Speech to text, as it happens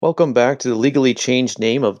Welcome back to the legally changed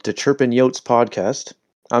name of the Chirpin Yotes podcast.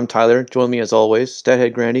 I'm Tyler. Join me as always,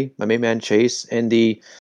 Stathead Grandy, my main man Chase, and the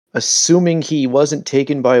assuming he wasn't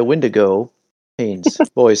taken by a Wendigo, Haynes.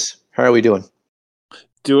 Boys, how are we doing?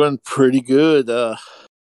 Doing pretty good.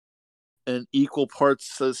 And equal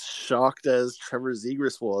parts as shocked as Trevor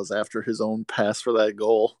Zegras was after his own pass for that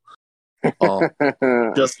goal.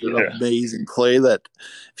 Just an amazing play that,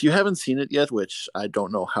 if you haven't seen it yet, which I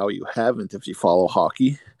don't know how you haven't if you follow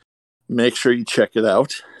hockey, make sure you check it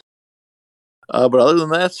out. But other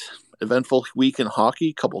than that, eventful week in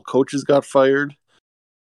hockey. Couple coaches got fired.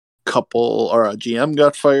 A GM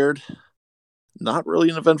got fired. Not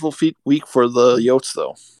really an eventful week for the Yotes,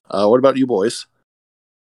 though. What about you boys?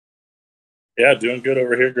 Yeah, doing good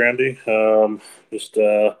over here, Grandy. Just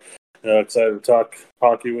excited to talk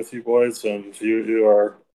hockey with you boys, and you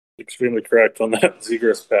are extremely correct on that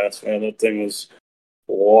Zegras pass, man. That thing was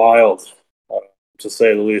wild, to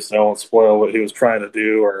say the least. I won't spoil what he was trying to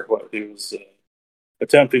do or what he was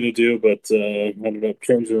attempting to do, but ended up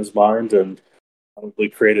changing his mind and probably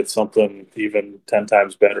created something even 10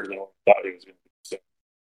 times better than what I thought he was going to do. So,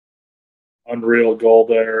 unreal goal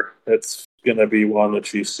there. It's going to be one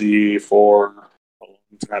that you see for a long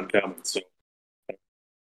time coming. So,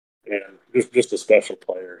 and just a special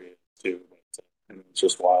player too. But, it's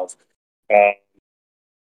just wild.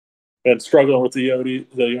 Been struggling with the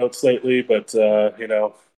Yotes lately, but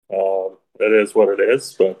it is what it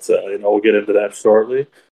is. But we'll get into that shortly.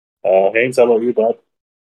 Haynes, how about you, bud?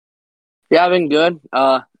 Yeah, I've been good.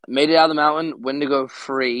 Made it out of the mountain, Wendigo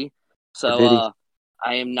free. So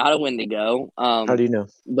I am not a Wendigo. How do you know?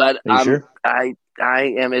 But Sure?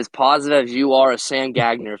 I am as positive as you are a Sam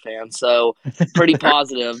Gagner fan. So pretty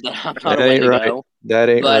positive that I'm not a Wendigo. Right. That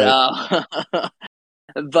ain't right.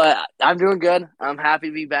 But I'm doing good. I'm happy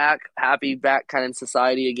to be back. Happy back kind of in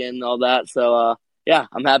society again and all that. So yeah,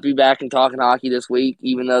 I'm happy to be back and talking hockey this week,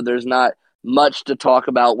 even though there's not much to talk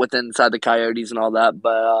about within inside the Coyotes and all that.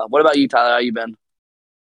 But what about you, Tyler? How you been?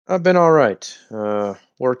 I've been all right.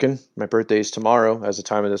 Working. My birthday's tomorrow as the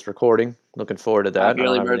time of this recording. Looking forward to that. Happy I don't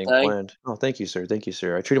early have anything birthday. planned. Oh, thank you, sir. Thank you,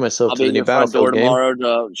 sir. I treated myself I'll to be the in new your front door Battlefield game.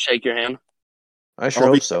 tomorrow to shake your hand. I sure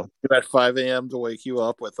hope so. At 5 a.m. to wake you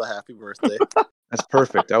up with a happy birthday. That's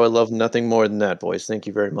perfect. I would love nothing more than that, boys. Thank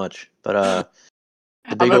you very much. But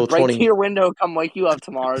the big I'm old gonna break 20. to your window, come wake you up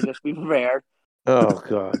tomorrow. Just be prepared. Oh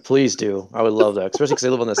God, please do. I would love that, especially because I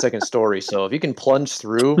live on the second story. So if you can plunge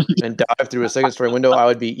through and dive through a second story window, I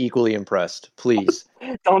would be equally impressed. Please.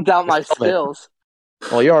 Don't doubt my skills.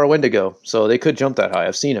 Well, you are a Wendigo, so they could jump that high.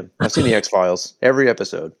 I've seen him. I've seen the X-Files every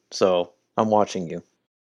episode, so I'm watching you.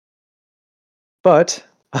 But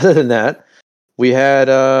other than that, we had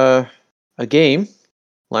a game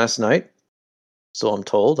last night. So I'm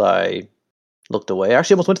told. I looked away. I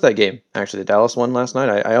actually almost went to that game. Actually, the Dallas one last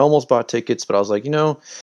night. I almost bought tickets, but I was like, do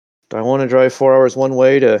I want to drive 4 hours one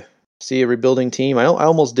way to see a rebuilding team? I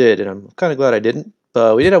almost did, and I'm kind of glad I didn't.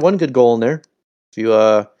 But we did have one good goal in there. If you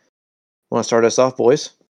want to start us off, boys,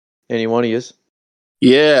 any one of you?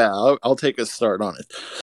 Yeah, I'll take a start on it.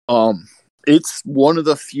 It's one of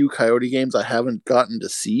the few Coyote games I haven't gotten to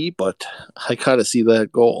see, but I gotta see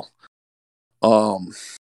that goal.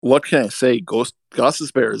 What can I say?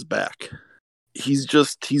 Gostisbehere is back. He's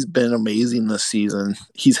been amazing this season.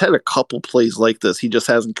 He's had a couple plays like this. He just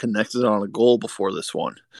hasn't connected on a goal before this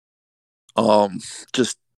one.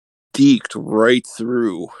 Just deked right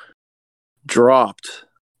through, dropped.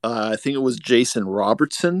 I think it was Jason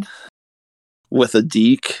Robertson with a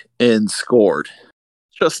deke and scored.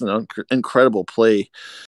 Just an incredible play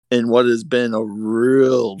in what has been a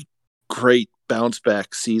real great bounce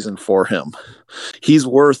back season for him. He's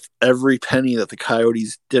worth every penny that the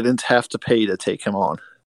Coyotes didn't have to pay to take him on.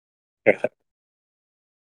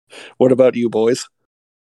 What about you, boys?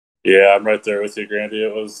 Yeah, I'm right there with you, Grandy.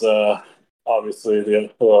 It was obviously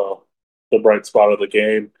the bright spot of the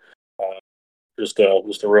game. Just a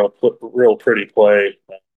real pretty play.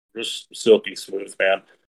 Just silky smooth, man.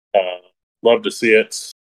 Love to see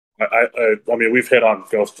it. I mean, we've hit on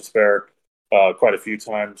Gostisbehere quite a few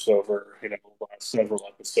times over the last several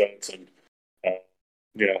episodes, and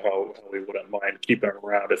how we wouldn't mind keeping him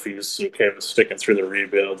around if he's okay with sticking through the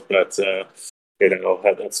rebuild. But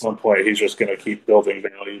at some point he's just going to keep building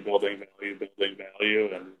value,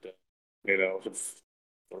 and if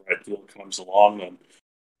the right deal comes along, then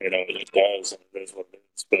it does, and it is what it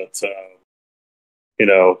is. But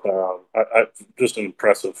I just an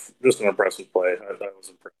impressive play. I was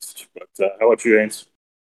impressed. But how about you, Ains?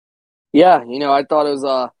 Yeah, I thought it was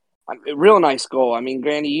a real nice goal. I mean,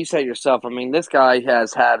 Grandy, you said yourself. I mean, this guy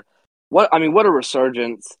has had what a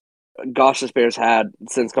resurgence Bears had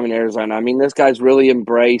since coming to Arizona. I mean, this guy's really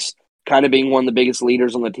embraced kind of being one of the biggest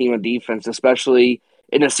leaders on the team of defense, especially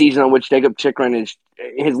in a season in which Jacob Chikrin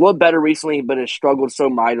has looked better recently, but has struggled so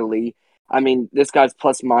mightily. I mean, this guy's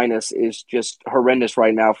plus minus is just horrendous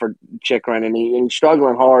right now for Chikrin, and he's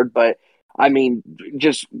struggling hard. But I mean,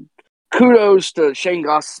 just kudos to Shane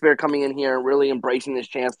Gostisbehere coming in here and really embracing this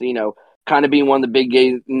chance to kind of be one of the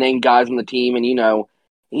big name guys on the team, and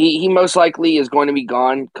he most likely is going to be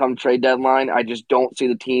gone come trade deadline. I just don't see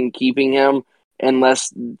the team keeping him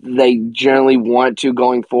unless they generally want to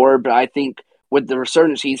going forward. But I think with the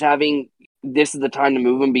resurgence he's having, this is the time to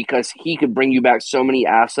move him because he could bring you back so many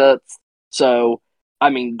assets. So, I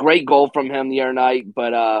mean, great goal from him the other night.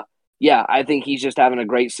 But, yeah, I think he's just having a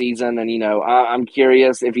great season. And, I'm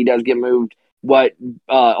curious if he does get moved, what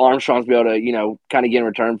Armstrong's be able to, kind of get in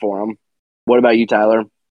return for him. What about you, Tyler?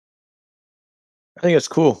 I think it's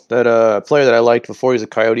cool that a player that I liked before he's a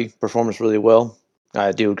Coyote performs really well.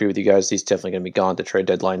 I do agree with you guys. He's definitely going to be gone at the trade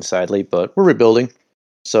deadline, sadly, but we're rebuilding,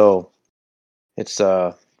 so it's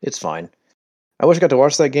fine. I wish I got to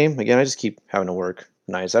watch that game again. I just keep having to work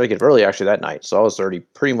nights. I had to get up early actually that night, so I was already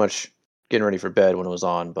pretty much getting ready for bed when it was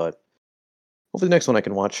on. But hopefully the next one I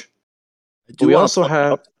can watch. We also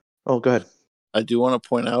have. Oh, go ahead. I do want to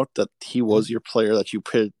point out that he was your player that you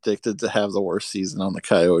predicted to have the worst season on the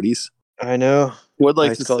Coyotes. I know. Would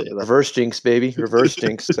like to say that. Reverse jinx, baby. Reverse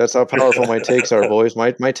jinx. That's how powerful my takes are, boys.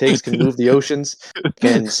 My takes can move the oceans,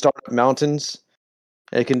 can start up mountains.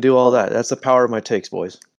 It can do all that. That's the power of my takes,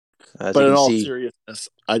 boys. But in all seriousness,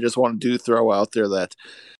 I just want to throw out there that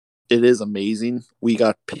it is amazing. We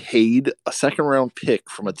got paid a second-round pick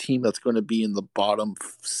from a team that's going to be in the bottom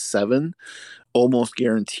 7, almost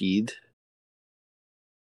guaranteed.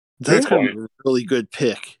 That's going to be a really good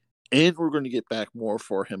pick. And we're going to get back more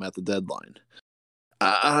for him at the deadline.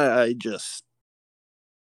 I just...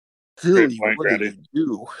 Really, what did he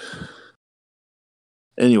do?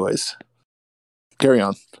 Anyways, carry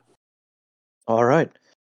on. All right.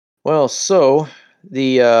 Well, so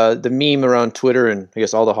the meme around Twitter and I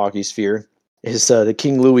guess all the hockey sphere is the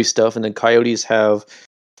King Louis stuff, and the Coyotes have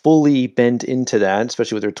fully bent into that,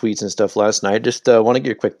 especially with their tweets and stuff last night. Just want to get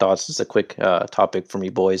your quick thoughts. Just a quick topic for me,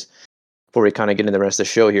 boys, before we kind of get into the rest of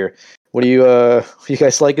the show here. What do you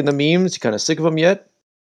guys liking the memes? You kind of sick of them yet?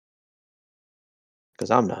 Because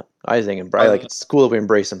I'm not. I think it's cool that we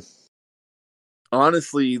embrace them.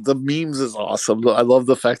 Honestly, the memes is awesome. I love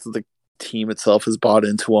the fact that the team itself has bought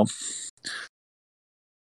into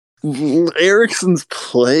them. Ericsson's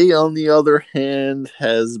play, on the other hand,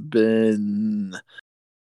 has been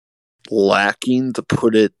lacking, to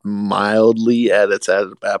put it mildly, at its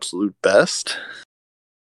absolute best.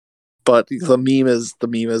 But the meme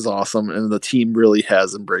is awesome, and the team really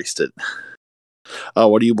has embraced it.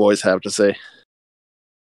 What do you boys have to say?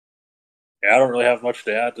 Yeah, I don't really have much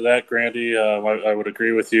to add to that, Grandy. I would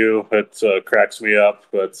agree with you. It cracks me up,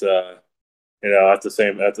 but at the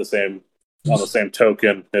same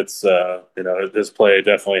token, it's his play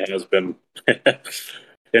definitely has been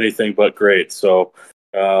anything but great. So,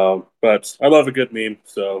 but I love a good meme,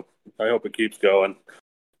 so I hope it keeps going.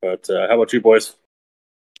 But how about you, boys?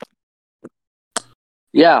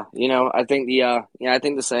 Yeah, I think I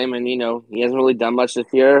think the same, and he hasn't really done much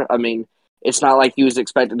this year. I mean, it's not like he was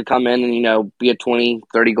expected to come in and be a 20,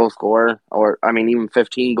 30 goal scorer, or I mean even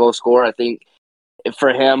 15 goal scorer. I think for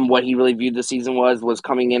him, what he really viewed the season was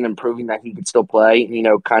coming in and proving that he could still play,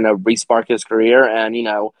 kind of re-spark his career, and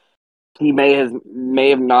he may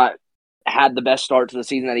have not had the best start to the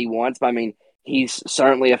season that he wants, but I mean he's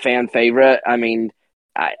certainly a fan favorite. I mean,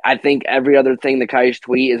 I think every other thing the Coyotes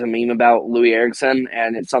tweet is a meme about Louis Eriksson,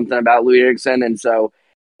 and it's something about Louis Eriksson. And so,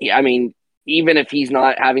 I mean, even if he's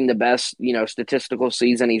not having the best, statistical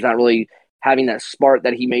season, he's not really having that spark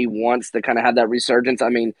that he may wants to kind of have that resurgence. I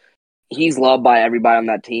mean, he's loved by everybody on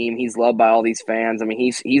that team. He's loved by all these fans. I mean,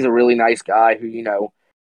 he's a really nice guy who,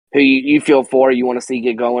 who you feel for, you want to see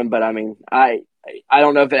get going. But I mean, I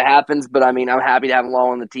don't know if it happens, but I mean, I'm happy to have him all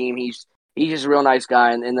on the team. He's just a real nice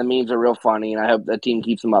guy, and the memes are real funny, and I hope the team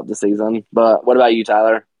keeps him up this season. But what about you,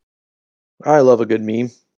 Tyler? I love a good meme,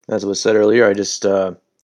 as was said earlier. I just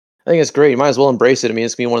I think it's great. You might as well embrace it. I mean,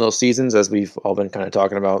 it's going to be one of those seasons, as we've all been kind of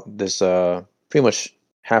talking about this pretty much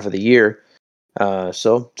half of the year.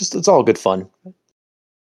 So just it's all good fun.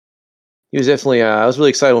 He was definitely. I was really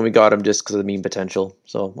excited when we got him just because of the meme potential.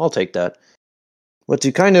 So I'll take that. But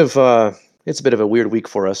to kind of, it's a bit of a weird week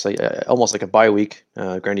for us, almost like a bye week.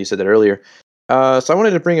 Grandy said that earlier. So I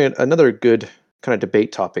wanted to bring another good kind of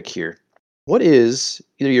debate topic here. What is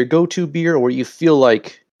either your go-to beer or what you feel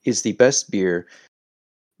like is the best beer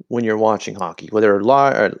when you're watching hockey, whether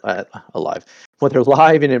live, whether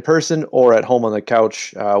live and in person or at home on the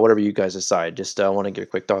couch, whatever you guys decide. Just want to get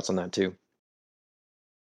quick thoughts on that too.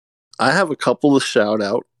 I have a couple to shout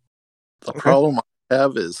out. The problem I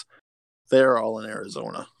have is they're all in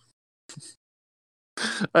Arizona.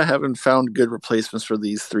 I haven't found good replacements for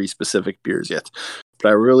these 3 specific beers yet, but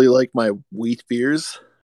I really like my wheat beers.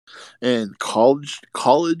 And College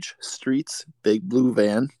Street's Big Blue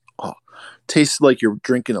Van. Oh, tastes like you're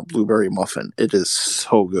drinking a blueberry muffin. It is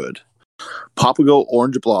so good. Papago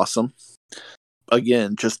Orange Blossom.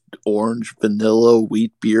 Again, just orange vanilla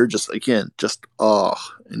wheat beer. Just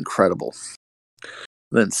incredible.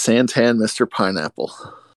 Then Santan Mr. Pineapple.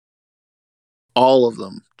 All of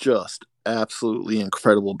them just absolutely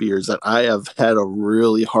incredible beers that I have had a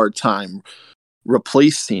really hard time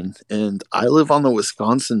replacing, and I live on the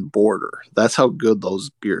Wisconsin border. That's how good those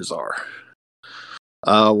beers are.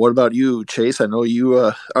 What about you, Chase? I know you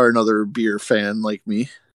are another beer fan like me.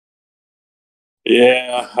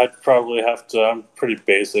 Yeah, I'd probably have to. I'm pretty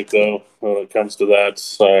basic though when it comes to that.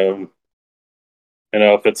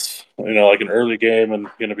 If it's like an early game and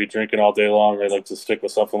going to be drinking all day long, I like to stick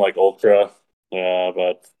with something like Ultra.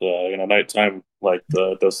 But nighttime like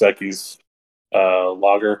the Dos Equis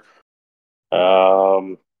lager.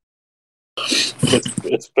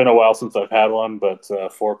 It's been a while since I've had one, but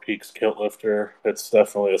Four Peaks Kilt Lifter, it's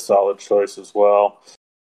definitely a solid choice as well.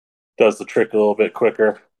 Does the trick a little bit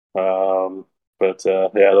quicker.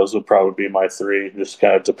 Those would probably be my 3, just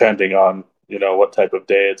kind of depending on, what type of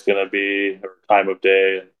day it's going to be or time of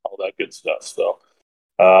day and all that good stuff. So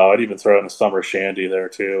I'd even throw in a summer shandy there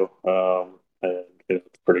too. And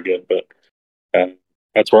it's pretty good, but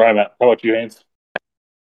that's where I'm at. How about you, Haynes?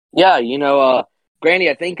 Yeah, Grandy,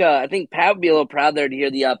 I think Pat would be a little proud there to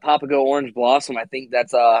hear the Papago Orange Blossom. I think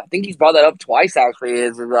I think he's brought that up twice actually.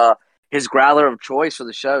 His growler of choice for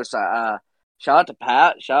the show. So shout out to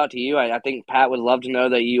Pat. Shout out to you. I think Pat would love to know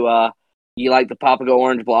that you like the Papago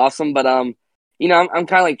Orange Blossom. But I'm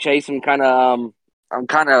kind of like Chase. I'm kind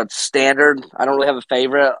of standard. I don't really have a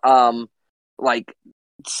favorite. Like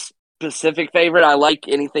specific favorite. I like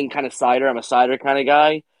anything kind of cider. I'm a cider kind of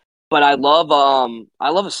guy. But I love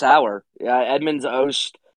a sour. Yeah, Edmund's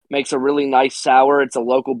Oast makes a really nice sour. It's a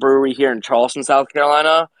local brewery here in Charleston, South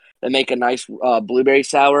Carolina. They make a nice blueberry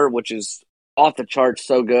sour, which is off the charts,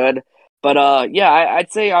 so good. But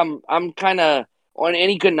I'd say I'm kind of on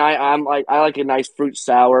any good night. I like a nice fruit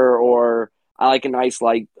sour, or I like a nice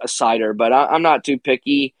like a cider. But I'm not too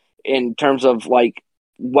picky in terms of like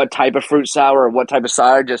what type of fruit sour or what type of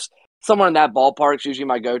cider. Just somewhere in that ballpark is usually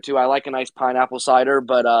my go-to. I like a nice pineapple cider,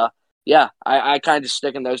 but yeah, I kind of just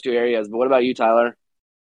stick in those 2 areas. But what about you, Tyler?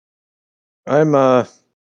 I'm not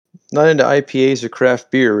into IPAs or craft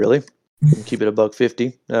beer really. Keep it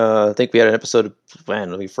 $1.50. I think we had an episode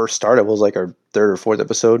when we first started. It was like our 3rd or 4th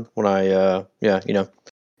episode when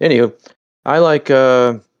Anywho, I like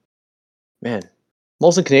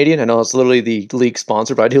Molson Canadian. I know it's literally the league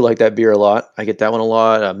sponsor, but I do like that beer a lot. I get that one a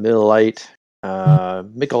lot. Miller Lite.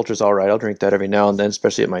 Mick Ultra's all right. I'll drink that every now and then,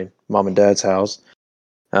 especially at my mom and dad's house.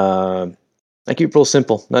 I keep it real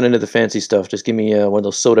simple. Not into the fancy stuff. Just give me one of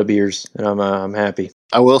those soda beers, and I'm happy.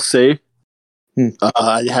 I will say,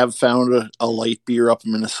 I have found a light beer up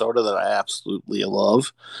in Minnesota that I absolutely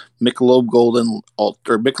love. Michelob Golden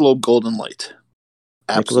Light.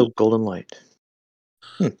 Michelob Golden Light.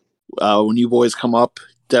 When you boys come up,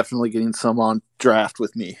 definitely getting some on draft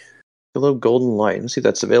with me. Michelob Golden Light. Let's see if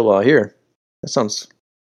that's available out here. That sounds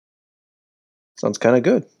kind of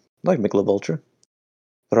good. I like Michelob Ultra.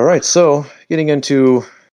 But all right, so getting into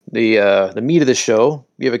the meat of the show,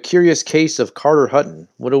 we have a curious case of Carter Hutton.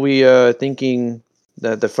 What are we thinking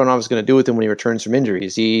that the front office is going to do with him when he returns from injury?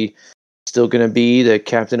 Is he still going to be the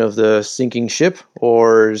captain of the sinking ship,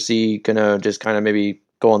 or is he going to just kind of maybe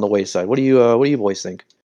go on the wayside? What do you boys think?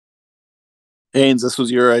 Haynes, this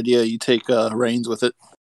was your idea. You take reins with it.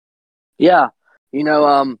 Yeah,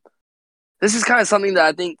 this is kind of something that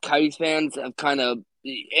I think Coyotes fans have kind of,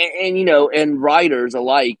 and writers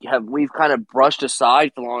alike we've kind of brushed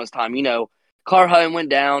aside for the longest time. Carter Hutton went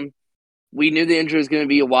down. We knew the injury was going to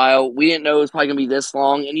be a while. We didn't know it was probably going to be this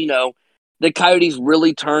long. And, the Coyotes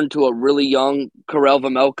really turned to a really young Karel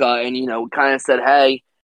Vejmelka and, kind of said, hey,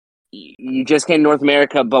 you just came to North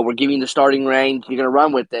America, but we're giving you the starting range. You're going to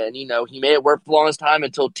run with it. And, he made it work for the longest time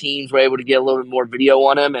until teams were able to get a little bit more video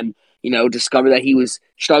on him and, discover that he was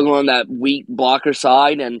struggling on that weak blocker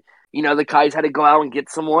side. And, the Coyotes had to go out and get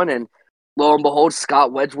someone. And lo and behold,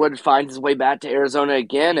 Scott Wedgwood finds his way back to Arizona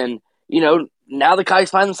again. And, now the Coyotes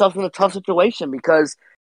find themselves in a tough situation because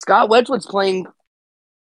Scott Wedgwood's playing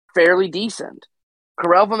fairly decent.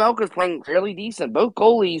 Karel Vejmelka is playing fairly decent. Both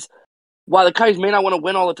goalies, while the Coyotes may not want to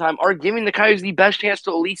win all the time, are giving the Coyotes the best chance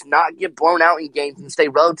to at least not get blown out in games and stay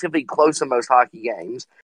relatively close in most hockey games.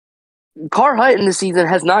 Carl Hutton this season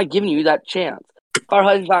has not given you that chance. Carl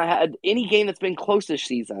Hutton's not had any game that's been close this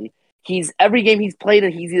season. Every game he's played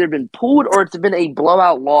and he's either been pulled or it's been a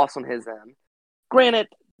blowout loss on his end. Granted,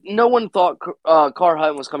 no one thought Carl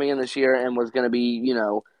Hutton was coming in this year and was going to be,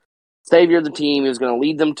 savior of the team. He was going to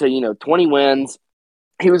lead them to, 20 wins.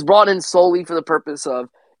 He was brought in solely for the purpose of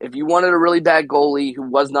if you wanted a really bad goalie who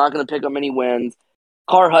was not going to pick up many wins,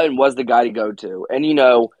 Carl Hutton was the guy to go to. And,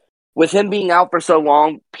 with him being out for so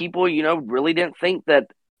long, people, really didn't think that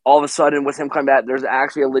all of a sudden with him coming back, there's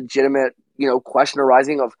actually a legitimate, question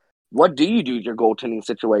arising of what do you do with your goaltending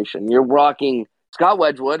situation? You're rocking Scott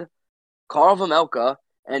Wedgwood, Karel Vejmelka,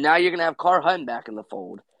 and now you're going to have Carl Hutton back in the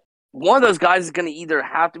fold. One of those guys is going to either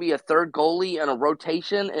have to be a third goalie in a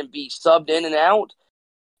rotation and be subbed in and out,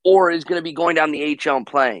 or is going to be going down the AHL and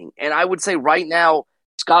playing. And I would say right now,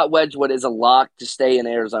 Scott Wedgwood is a lock to stay in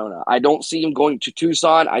Arizona. I don't see him going to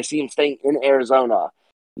Tucson. I see him staying in Arizona.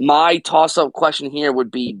 My toss-up question here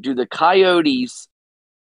would be, do the Coyotes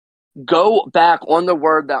go back on the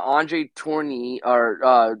word that Andre Tourigny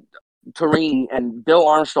and Bill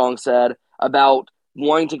Armstrong said about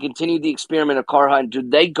wanting to continue the experiment of Carl Hutton? Do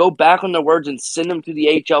they go back on their words and send him to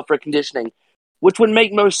the AHL for conditioning, which would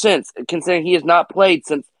make most sense considering he has not played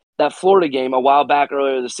since that Florida game a while back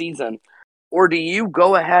earlier this season? Or do you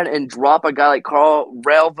go ahead and drop a guy like Karel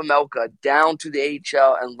Vejmelka down to the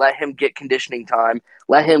AHL and let him get conditioning time,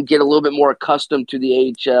 let him get a little bit more accustomed to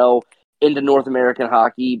the AHL into North American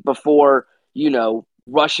hockey before,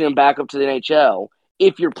 rushing him back up to the NHL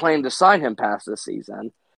if you're planning to sign him past this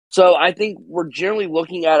season? So I think we're generally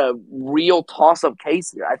looking at a real toss-up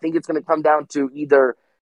case here. I think it's going to come down to either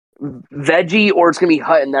Veggie or it's going to be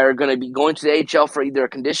Hutton that are going to be going to the AHL for either a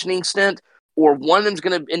conditioning stint, or one of them's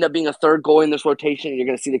going to end up being a third goalie in this rotation, and you're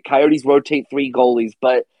going to see the Coyotes rotate 3 goalies.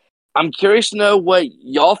 But I'm curious to know what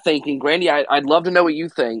y'all think. And Grandy, I'd love to know what you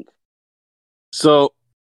think. So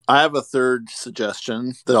I have a third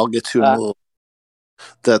suggestion that I'll get to in a little.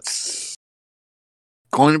 That's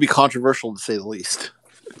going to be controversial to say the least.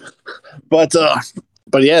 But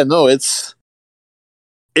yeah, no, it's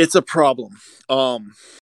a problem.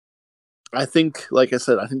 I think, like I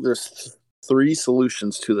said, there's 3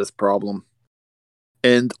 solutions to this problem,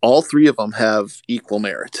 and all 3 of them have equal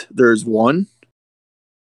merit. There's one,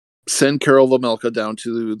 send Karel Vejmelka down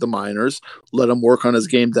to the minors, let him work on his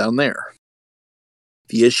game down there.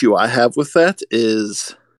 The issue I have with that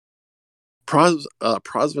is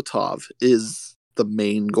Prosvetov is the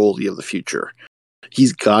main goalie of the future.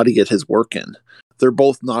 He's got to get his work in. They're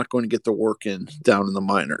both not going to get the work in down in the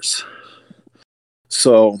minors.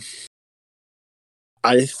 So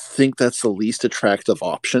I think that's the least attractive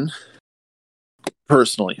option,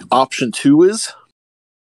 personally. Option 2 is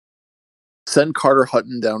send Carter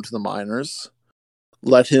Hutton down to the minors,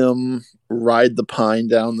 let him ride the pine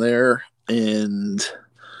down there, and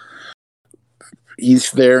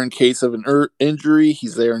he's there in case of an injury.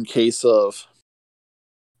 He's there in case of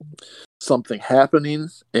something happening,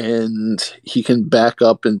 and he can back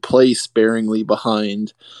up and play sparingly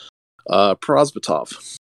behind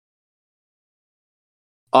Prosvetov.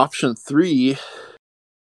 Option 3,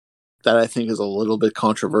 that I think is a little bit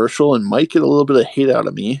controversial and might get a little bit of hate out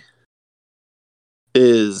of me,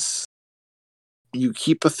 is you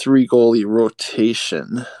keep a 3 goalie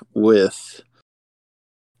rotation with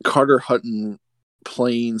Carter Hutton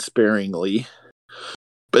playing sparingly,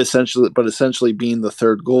 but essentially being the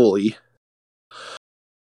third goalie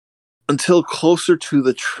until closer to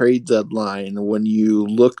the trade deadline when you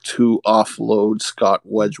look to offload Scott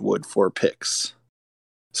Wedgwood for picks.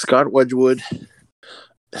 Scott Wedgwood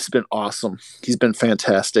has been awesome. He's been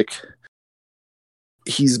fantastic.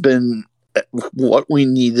 He's been what we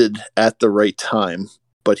needed at the right time,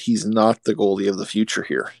 but he's not the goalie of the future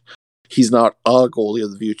here. He's not a goalie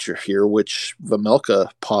of the future here, which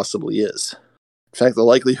Vejmelka possibly is. In fact, the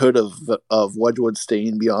likelihood of Wedgwood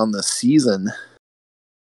staying beyond the season,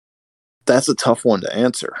 that's a tough one to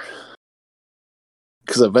answer.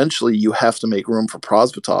 Because eventually you have to make room for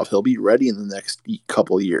Prosvetov. He'll be ready in the next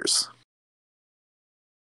couple of years.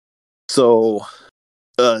 So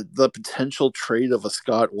the potential trade of a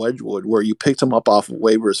Scott Wedgwood, where you picked him up off of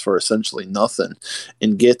waivers for essentially nothing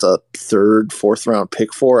and get a 3rd, 4th round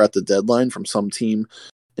pick for at the deadline from some team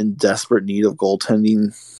in desperate need of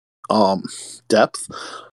goaltending depth.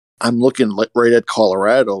 I'm looking right at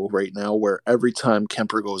Colorado right now, where every time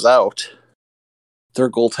Kemper goes out, their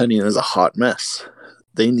goaltending is a hot mess.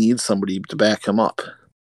 They need somebody to back him up.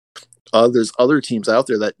 There's other teams out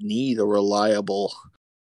there that need a reliable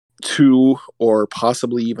 2 or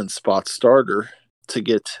possibly even spot starter to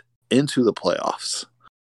get into the playoffs.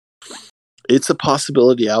 It's a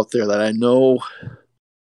possibility out there that I know,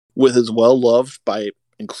 with as well loved by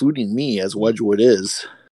including me as Wedgwood is,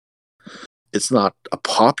 it's not a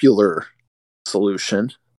popular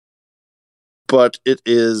solution, but it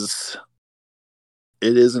is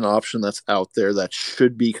an option that's out there that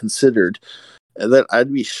should be considered, and that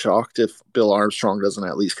I'd be shocked if Bill Armstrong doesn't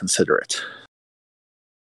at least consider it.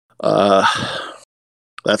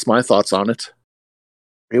 That's my thoughts on it.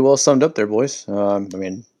 Pretty well summed up there, boys. I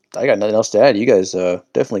mean, I got nothing else to add. You guys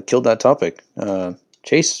definitely killed that topic.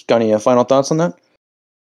 Chase, got any final thoughts on that?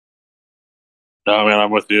 No, man,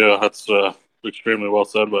 I'm with you. That's extremely well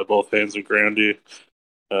said by both Haynes and Grandy.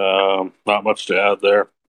 Not much to add there.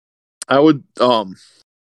 I would,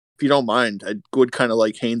 if you don't mind, I would kind of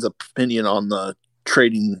like Haynes' opinion on the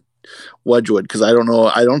trading Wedgwood, because I don't know.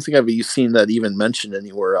 I don't think I've seen that even mentioned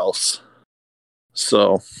anywhere else.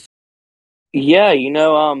 So, yeah,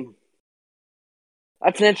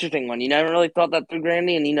 that's an interesting one. I haven't really thought that through,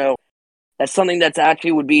 Grandy, and that's something that's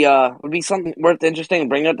actually would be something worth interesting and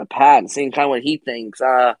bringing up to Pat and seeing kind of what he thinks.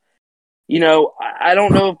 I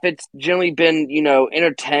don't know if it's generally been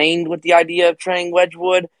entertained with the idea of trading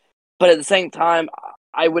Wedgwood, but at the same time,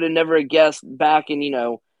 I would have never guessed back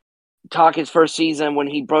in Talkett's first season when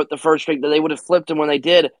he broke the first streak that they would have flipped him when they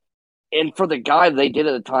did, and for the guy they did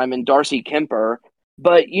at the time, and Darcy Kemper.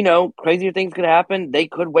 But crazier things could happen. They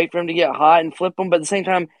could wait for him to get hot and flip him. But at the same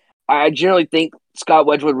time, I generally think Scott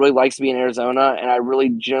Wedgwood really likes to be in Arizona, and I really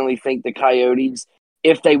generally think the Coyotes,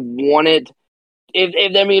 if they wanted,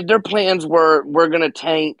 if their plans were we're gonna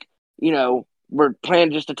tank, we're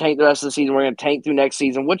planning just to tank the rest of the season. We're gonna tank through next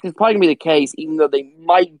season, which is probably gonna be the case, even though they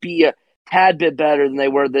might be a tad bit better than they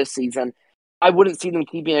were this season. I wouldn't see them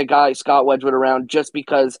keeping a guy like Scott Wedgwood around just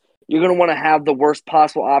because you're going to want to have the worst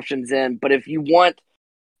possible options in. But if you want,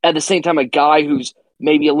 at the same time, a guy who's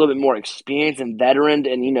maybe a little bit more experienced and veteran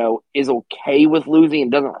and, is okay with losing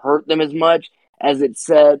and doesn't hurt them as much as it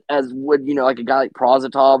said, as would, like a guy like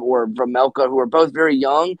Prosvetov or Vramelka, who are both very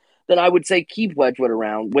young, then I would say keep Wedgwood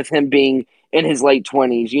around with him being in his late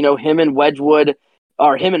 20s. Him and Wedgwood,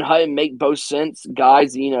 or him and Hutton make both sense.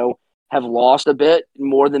 Guys, have lost a bit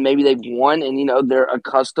more than maybe they've won, and they're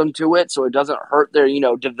accustomed to it, so it doesn't hurt their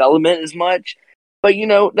development as much. But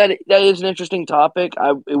that is an interesting topic.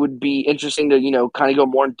 It would be interesting to kind of go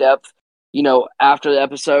more in depth. After the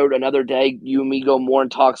episode, another day, you and me go more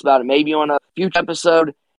and talks about it. Maybe on a future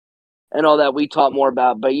episode and all that we talk more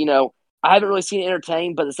about. But I haven't really seen it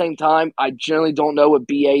entertained. But at the same time, I generally don't know what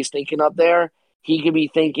BA is thinking up there. He could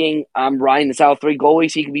be thinking I'm riding this out 3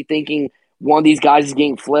 goalies. He could be thinking one of these guys is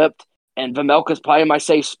getting flipped. And Vamelka's probably in my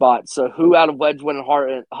safe spot. So who out of Wedgwood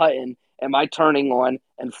and Hutton am I turning on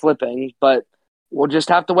and flipping? But we'll just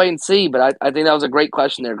have to wait and see. But I think that was a great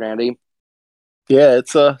question there, Grandy. Yeah,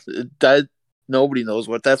 it's nobody knows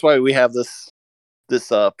what. That's why we have this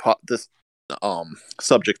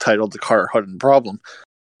subject titled "The Carter Hutton Problem."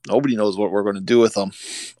 Nobody knows what we're going to do with them.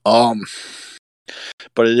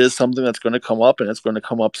 But it is something that's going to come up, and it's going to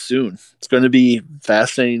come up soon. It's going to be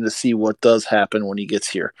fascinating to see what does happen when he gets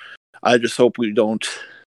here. I just hope we don't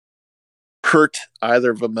hurt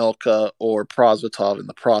either Vamelka or Prosvetov in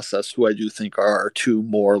the process, who I do think are our 2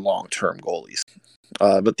 more long-term goalies.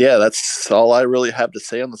 But yeah, that's all I really have to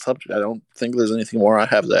say on the subject. I don't think there's anything more I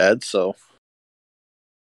have to add. So,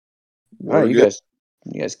 Wow, you guys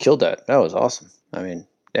killed that. That was awesome. I mean,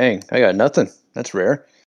 dang, I got nothing. That's rare.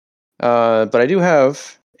 But I do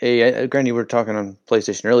have Granny, you were talking on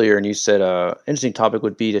PlayStation earlier, and you said interesting topic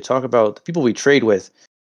would be to talk about the people we traded with,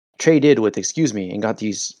 and got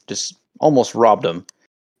these, just almost robbed them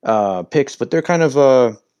picks, but they're kind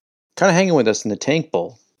of hanging with us in the tank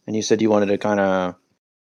bowl. And you said you wanted to kind of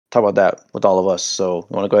talk about that with all of us. So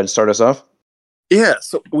you want to go ahead and start us off? Yeah.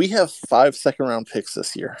 So we have 5 second-round picks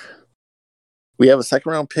this year. We have a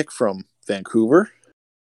second-round pick from Vancouver,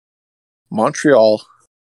 Montreal,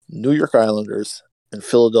 New York Islanders, and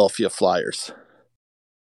Philadelphia Flyers.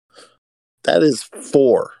 That is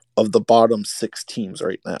 4 of the bottom 6 teams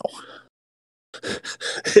right now.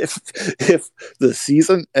 If the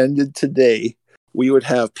season ended today, we would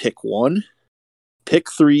have pick 1,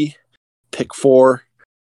 pick 3, pick 4,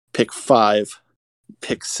 pick 5,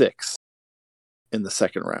 pick 6 in the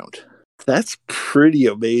second round. That's pretty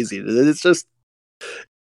amazing. It's just,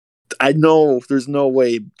 I know there's no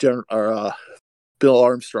way Bill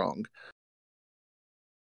Armstrong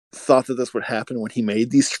thought that this would happen when he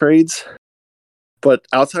made these trades. But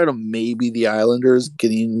outside of maybe the Islanders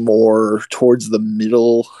getting more towards the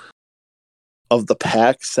middle of the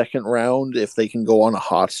pack second round, if they can go on a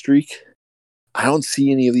hot streak, I don't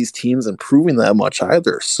see any of these teams improving that much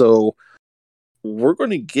either. So we're going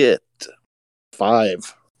to get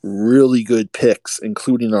 5 really good picks,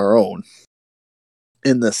 including our own,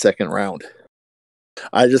 in the second round.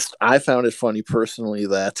 I found it funny personally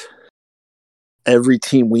that every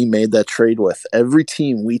team we made that trade with, every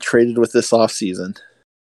team we traded with this offseason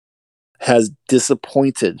has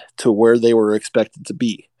disappointed to where they were expected to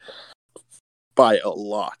be by a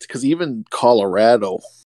lot. Because even Colorado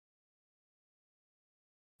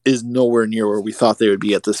is nowhere near where we thought they would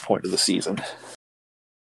be at this point of the season.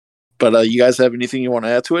 But you guys have anything you want to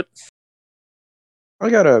add to it? I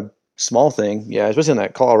got a small thing, yeah, especially in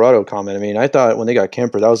that Colorado comment. I mean, I thought when they got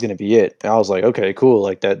Kemper, that was going to be it. And I was like, okay, cool,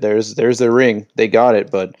 like that. There's their ring, they got it.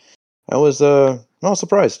 But I was not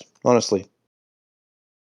surprised, honestly.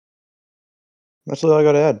 That's all I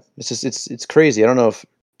got to add. It's just it's crazy. I don't know if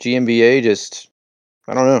GMBA just,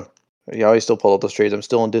 I don't know. Yeah, I still pull up those trades. I'm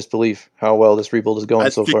still in disbelief how well this rebuild is going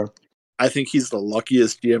so far. I think he's the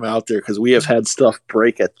luckiest GM out there because we have had stuff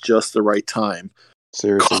break at just the right time.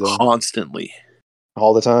 Seriously, constantly,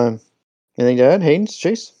 all the time. Anything to add, Haynes,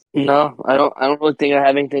 Chase? No, I don't really think I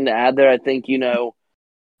have anything to add there. I think, I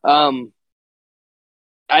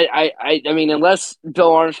mean, unless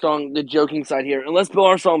Bill Armstrong, the joking side here, unless Bill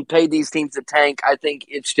Armstrong paid these teams to tank, I think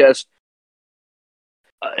it's just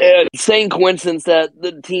insane coincidence that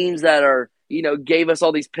the teams that are, gave us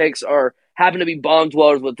all these picks happen to be bottom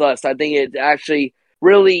dwellers with us. I think it's actually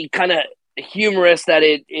really kind of humorous that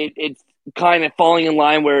it's kind of falling in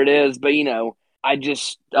line where it is. But, I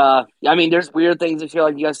just, I mean, there's weird things this year.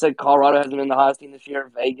 Like you guys said, Colorado hasn't been the hottest team this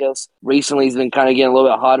year. Vegas recently has been kind of getting a little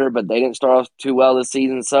bit hotter, but they didn't start off too well this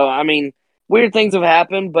season. So, I mean, weird things have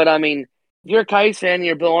happened. But, I mean, if you're a Coyotes fan and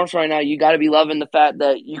you're Bill Armstrong right now, you got to be loving the fact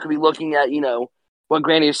that you could be looking at, what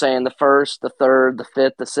Grandy was saying, the first, the third, the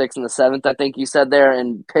fifth, the sixth, and the seventh, I think you said there,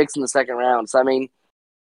 and picks in the second round. So, I mean,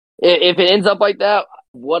 if it ends up like that,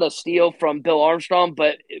 what a steal from Bill Armstrong.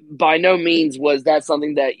 But by no means was that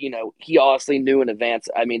something that, he honestly knew in advance.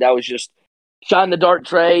 I mean, that was just shot in the dark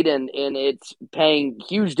trade, and it's paying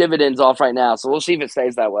huge dividends off right now. So we'll see if it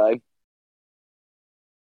stays that way.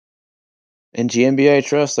 And GMBA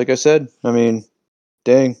trust, like I said, I mean,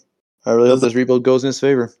 dang, I really hope this rebuild goes in his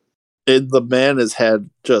favor. The man has had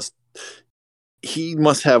he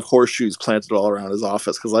must have horseshoes planted all around his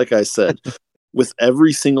office because, like I said, with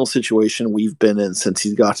every single situation we've been in since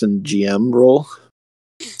he's gotten GM role,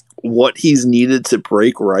 what he's needed to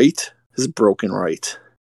break right is broken right.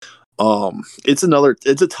 It's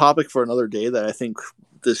a topic for another day that I think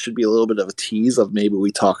this should be a little bit of a tease of maybe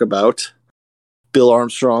we talk about Bill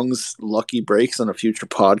Armstrong's lucky breaks on a future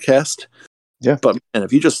podcast. Yeah. But man,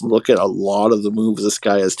 if you just look at a lot of the moves this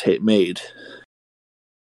guy has made,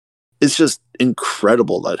 it's just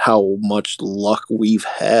incredible that how much luck we've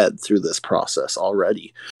had through this process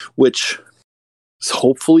already, which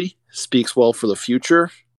hopefully speaks well for the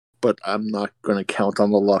future, but I'm not going to count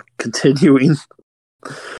on the luck continuing.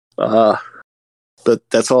 But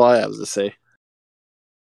that's all I have to say.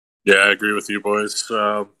 Yeah, I agree with you, boys.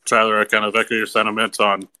 Tyler, I kind of echo your sentiments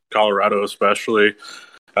on Colorado, especially.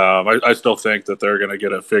 I still think that they're going to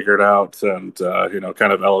get it figured out and,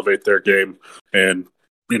 kind of elevate their game and,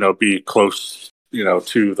 be close,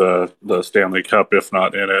 to the Stanley Cup, if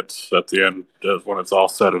not in it, at the end when it's all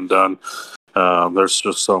said and done. There's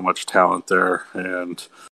just so much talent there, and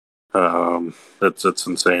it's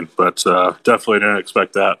insane. But definitely didn't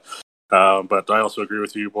expect that. But I also agree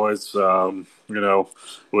with you, boys.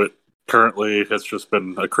 Currently, it's just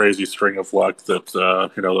been a crazy string of luck that,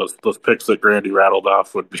 those picks that Grandy rattled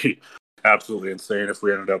off would be absolutely insane if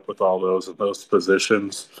we ended up with all those in those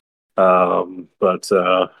positions. But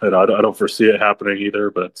I don't foresee it happening either,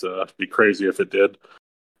 but it'd be crazy if it did.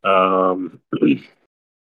 And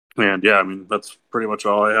yeah, I mean, that's pretty much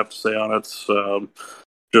all I have to say on it.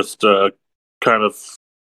 Just kind of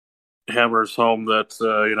hammers home that,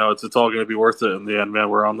 it's all going to be worth it in the end, man.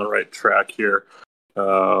 We're on the right track here.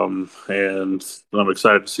 And I'm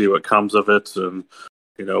excited to see what comes of it and,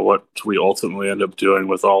 what we ultimately end up doing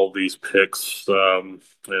with all these picks, and,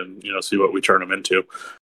 see what we turn them into.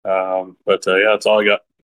 But yeah, that's all I got.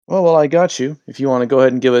 Well, I got you. If you want to go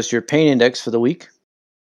ahead and give us your pain index for the week.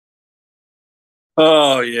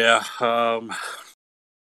 Oh, yeah.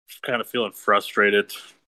 Just kind of feeling frustrated.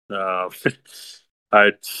 I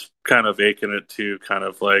kind of aching it to kind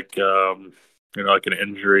of like, like an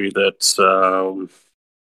injury that's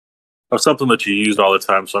of something that you use all the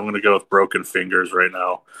time. So I'm going to go with broken fingers right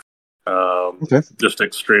now. Okay. Just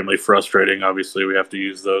extremely frustrating. Obviously, we have to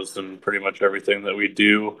use those in pretty much everything that we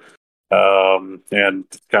do. And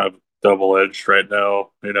it's kind of double-edged right now.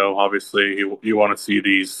 Obviously, you want to see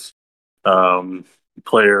these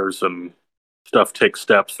players and stuff take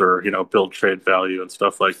steps or build trade value and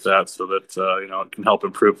stuff like that, so that it can help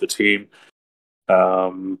improve the team.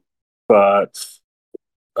 But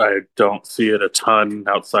I don't see it a ton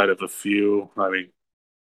outside of a few. I mean,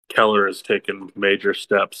 Keller has taken major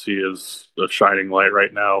steps. He is a shining light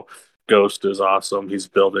right now. Ghost is awesome. He's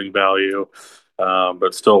building value,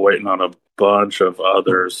 but still waiting on a bunch of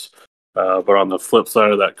others. But on the flip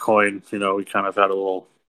side of that coin, we kind of had a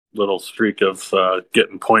little streak of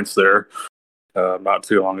getting points there not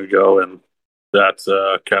too long ago, and that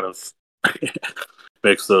kind of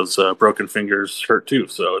makes those broken fingers hurt too.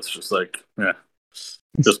 So it's just like,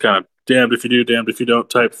 just kind of damned if you do, damned if you don't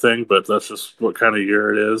type thing. But that's just what kind of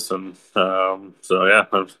year it is, and so yeah,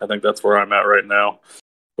 I think that's where I'm at right now.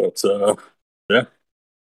 But yeah.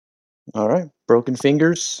 All right, broken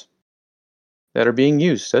fingers that are being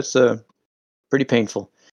used. That's pretty painful.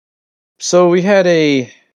 So we had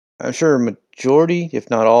I'm sure majority, if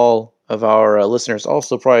not all, of our listeners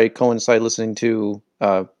also probably coincide listening to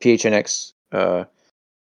PHNX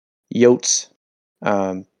Yotes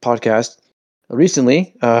podcast.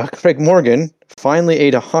 Recently, Craig Morgan finally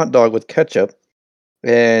ate a hot dog with ketchup,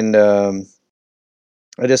 and I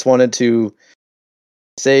just wanted to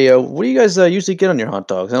say, what do you guys usually get on your hot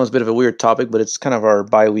dogs? That was a bit of a weird topic, but it's kind of our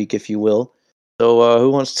bye week, if you will. So who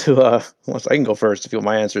wants to? I can go first if you want.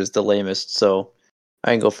 My answer is the lamest, so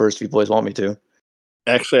I can go first if you boys want me to.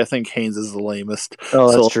 Actually, I think Haynes is the lamest.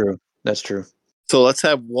 Oh, that's true. That's true. So let's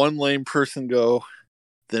have one lame person go,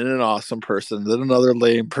 then an awesome person, then another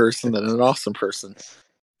lame person, then an awesome person.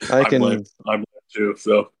 I'm lame too.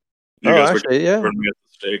 So you guys actually, yeah. burn me at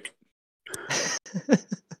the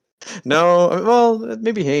stake. No, well,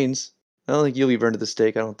 maybe Haynes. I don't think you'll be burned at the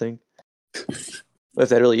stake. I don't think. If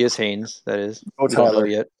that really is Haynes, that is. Oh, We don't know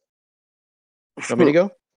yet. Want me to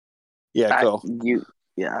go? Yeah, go.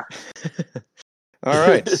 Yeah. All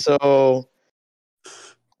right. So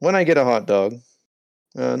when I get a hot dog,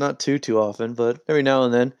 not too often, but every now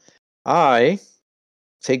and then, I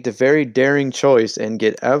take the very daring choice and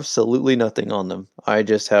get absolutely nothing on them. I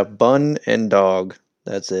just have bun and dog.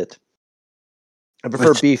 That's it. I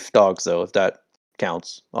prefer beef dogs, though, if that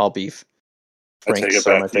counts. All beef. Franks, I take it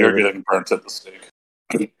are my back. You're favorite. getting burnt at the stake.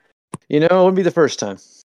 It wouldn't be the first time.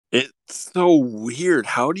 It's so weird.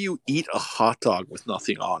 How do you eat a hot dog with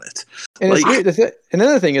nothing on it? And it's weird.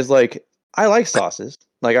 Another thing is, like, I like sauces.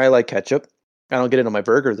 Like, I like ketchup. I don't get it on my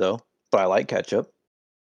burger, though, but I like ketchup.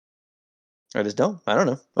 I just don't. I don't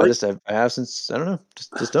know. I have since, I don't know.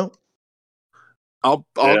 Just don't. I'll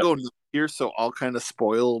go here, so I'll kind of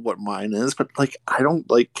spoil what mine is, but like, I don't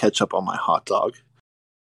like ketchup on my hot dog.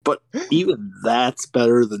 But even that's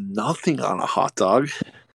better than nothing on a hot dog.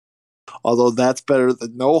 Although that's better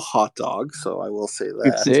than no hot dog, so I will say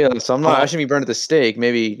that. Yeah, so I shouldn't be burned at the stake.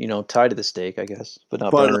 Maybe, tied to the stake, I guess, but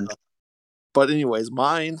not burned. But anyways,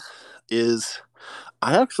 mine is,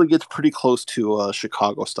 I actually get pretty close to a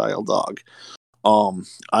Chicago style dog.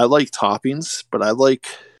 I like toppings, but I like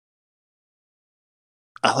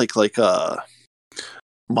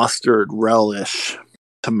mustard, relish,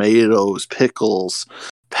 tomatoes, pickles,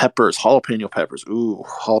 peppers, jalapeno peppers. Ooh,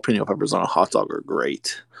 jalapeno peppers on a hot dog are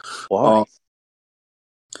great. Why?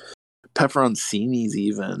 Pepperoncinis,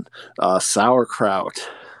 even sauerkraut.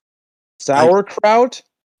 Sauerkraut?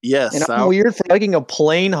 Yes. And I'm weird for liking a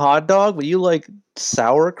plain hot dog, but you like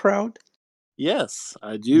sauerkraut? Yes,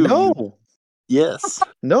 I do. No. Yes.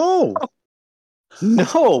 No.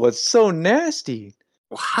 No, it's so nasty.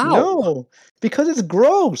 How? No, because it's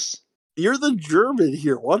gross. You're the German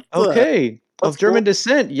here. What the? Okay. Of German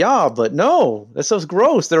descent, yeah, but no. That stuff's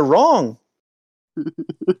gross. They're wrong. You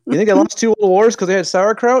think they lost 2 world wars because they had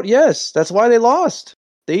sauerkraut? Yes, that's why they lost.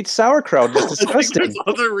 They eat sauerkraut. It's disgusting. There's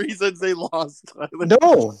other reasons they lost.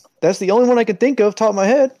 No, that's the only one I can think of, top of my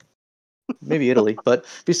head. Maybe Italy, but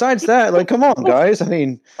besides that, like, come on, guys. I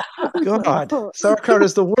mean, God, sauerkraut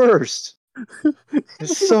is the worst.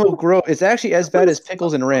 It's so gross. It's actually as bad as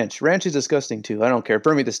pickles and ranch. Ranch is disgusting too. I don't care.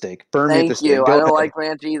 Burn me the steak. Burn me at the steak. Thank you. I don't like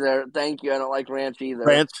ranch either. Thank you. I don't like ranch either.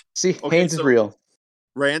 Ranch. See, Haynes is real.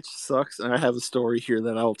 Ranch sucks, and I have a story here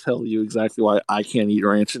that I'll tell you exactly why I can't eat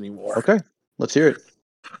ranch anymore. Okay, let's hear it.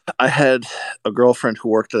 I had a girlfriend who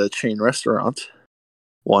worked at a chain restaurant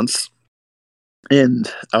once,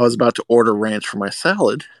 and I was about to order ranch for my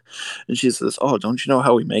salad, and she says, "Oh, don't you know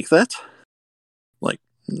how we make that?" I'm like,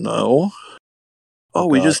 no. Oh,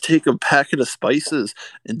 we just take a packet of spices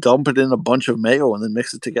and dump it in a bunch of mayo and then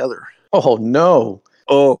mix it together. Oh, no.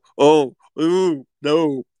 Ooh,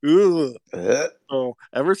 no. Ooh. So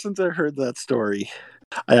ever since I heard that story,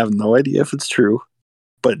 I have no idea if it's true,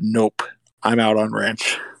 but nope, I'm out on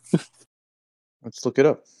ranch. Let's look it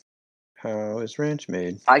up. How is ranch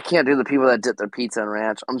made? I can't do the people that dip their pizza in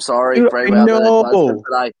ranch. I'm sorry Dude, for I everybody out there that does it, know.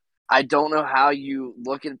 but I don't know how you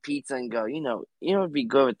look at pizza and go, it'd be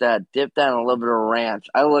good with that. Dip that in a little bit of ranch.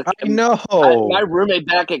 I know. My roommate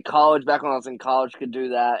back at college, back when I was in college, could do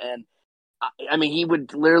that, and I mean, he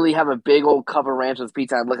would literally have a big old cup of ranch with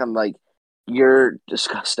pizza. I'd look at him like, "You're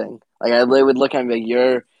disgusting." Like I would look at him like,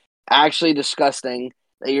 "You're actually disgusting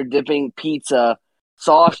that you're dipping pizza,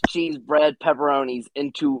 sauce, cheese, bread, pepperonis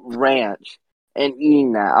into ranch and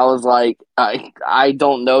eating that." I was like, I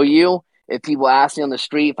don't know you. If people ask me on the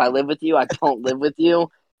street if I live with you, I don't live with you.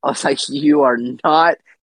 I was like, you are not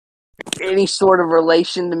any sort of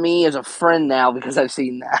relation to me as a friend now because I've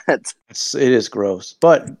seen that. It is gross.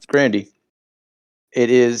 But, Grandy,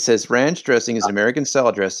 says ranch dressing is an American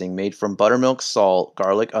salad dressing made from buttermilk, salt,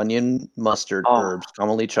 garlic, onion, mustard, herbs,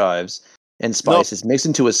 commonly chives, and spices, mixed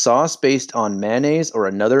into a sauce based on mayonnaise or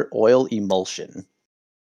another oil emulsion.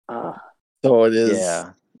 So it is.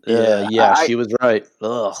 Yeah. She was right.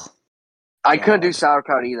 Ugh. I couldn't do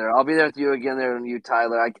sauerkraut either. I'll be there with you again there and you,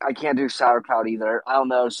 Tyler. I can't do sauerkraut either. I don't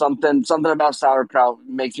know. Something about sauerkraut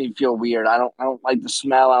makes me feel weird. I don't like the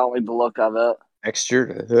smell. I don't like the look of it.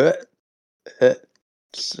 Texture.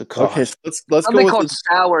 Okay, so let's go Something with called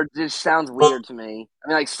sour just sounds weird to me. I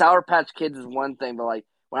mean, like Sour Patch Kids is one thing, but like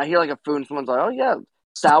when I hear like a food and someone's like, "Oh yeah,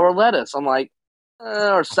 sour lettuce," I'm like,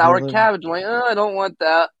 or sour cabbage. I'm like, I don't want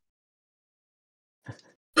that.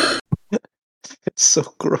 It's so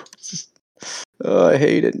gross. Oh, I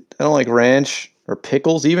hate it. I don't like ranch or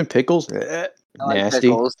pickles. Even pickles. I Nasty.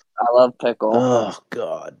 like pickles. I love pickle. Oh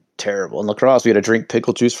God, terrible. In lacrosse, we had to drink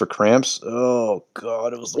pickle juice for cramps. Oh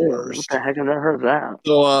God, it was the worst. What the heck? I've never heard of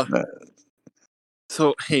that.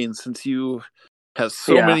 So Haynes, since you have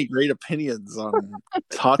so many great opinions on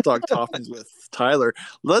hot dog toppings with Tyler,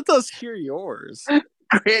 let us hear yours.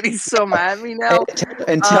 Granny's so mad at me now.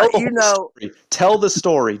 And tell story. Tell the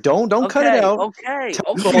story. Don't cut it out. Okay.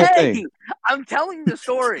 Tell the whole thing. I'm telling the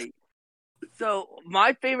story. So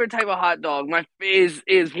my favorite type of hot dog is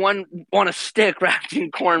one on a stick wrapped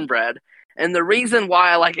in cornbread. And the reason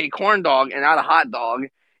why I like a corn dog and not a hot dog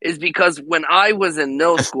is because when I was in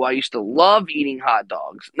middle school, I used to love eating hot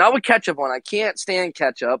dogs. Not with ketchup on. I can't stand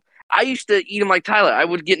ketchup. I used to eat them like Tyler. I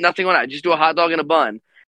would get nothing on it. I'd just do a hot dog and a bun.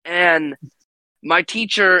 And my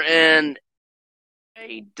teacher and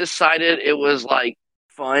I decided it was like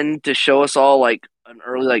fun to show us all like an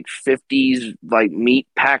early like 50s like meat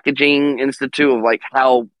packaging institute of like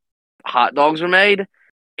how hot dogs were made.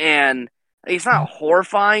 And it's not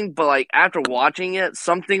horrifying, but like after watching it,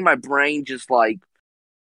 something in my brain just like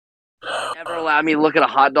never allowed me to look at a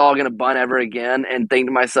hot dog and a bun ever again and think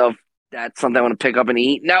to myself, that's something I want to pick up and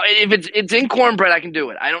eat. Now, if it's in cornbread, I can do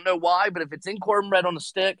it. I don't know why, but if it's in cornbread on a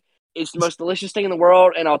stick, it's the most delicious thing in the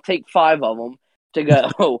world, and I'll take 5 of them to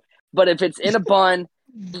go. But if it's in a bun,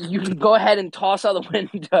 you can go ahead and toss out the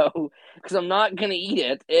window because I'm not gonna eat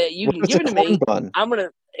it. You can give it to me. Bun? I'm gonna.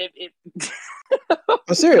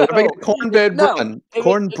 I'm serious. I'm making a cornbread bun. If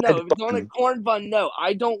it's on a corn bun, no,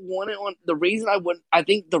 I don't want it on. The reason I wouldn't, I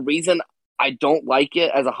think the reason I don't like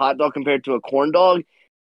it as a hot dog compared to a corn dog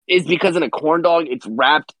is because in a corn dog it's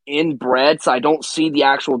wrapped in bread, so I don't see the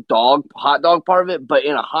actual hot dog part of it. But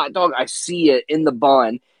in a hot dog, I see it in the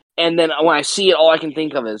bun, and then when I see it, all I can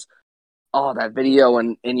think of is, oh, that video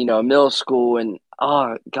in middle school, and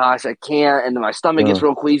oh gosh, I can't, and then my stomach gets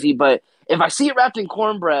real queasy. But if I see it wrapped in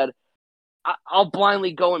cornbread, I'll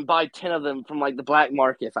blindly go and buy 10 of them from like the black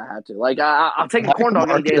market if I had to. Like I'll take a corn dog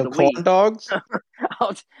any day of the week. Corn dogs?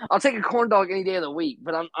 I'll take a corn dog any day of the week,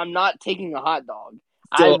 but I'm not taking a hot dog.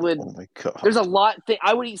 So, I would. Oh my God. There's a lot.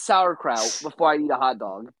 I would eat sauerkraut before I eat a hot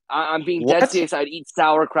dog. I'm being dead serious. I'd eat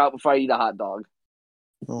sauerkraut before I eat a hot dog.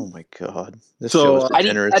 Oh my God. This So, show is I'd eat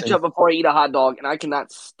degenerating. ketchup before I eat a hot dog, and I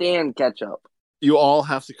cannot stand ketchup. You all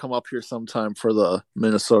have to come up here sometime for the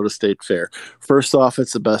Minnesota State Fair. First off,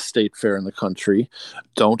 it's the best state fair in the country.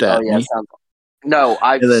 Don't at me. No,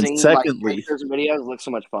 I've seen secondly, pictures and videos. It looks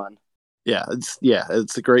so much fun. Yeah,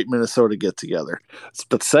 it's a great Minnesota get together.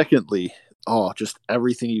 But secondly, just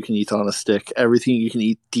everything you can eat on a stick, everything you can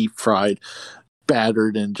eat deep fried,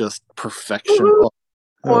 battered, and just perfection.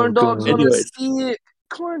 Corn dogs on a stick.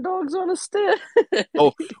 Corn dogs on a stick.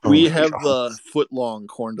 We have the foot-long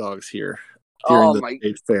corn dogs here during the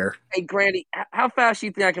state fair. Hey, Grandy, how fast do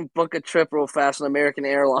you think I can book a trip real fast on American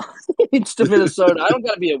Airlines to Minnesota? I don't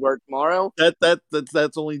got to be at work tomorrow.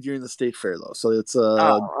 That's only during the state fair though, so it's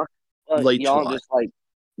late July.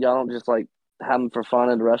 Y'all don't just have them for fun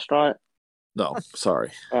at a restaurant. No,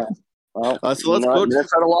 sorry. Well, so let's go.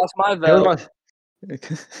 Minnesota lost my vote. I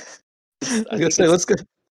was gonna say, let's go.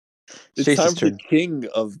 It's time for the king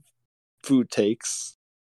of food takes.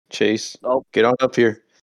 Chase, Oh. get on up here.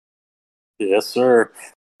 Yes, sir.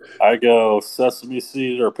 I go sesame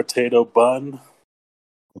seed or potato bun,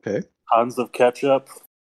 Okay. tons of ketchup,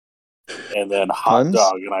 and then hot Tons?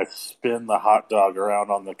 dog, and I spin the hot dog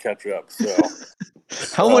around on the ketchup. So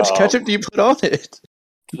How much ketchup do you put on it?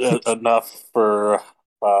 enough for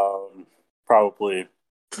probably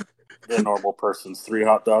the normal person's 3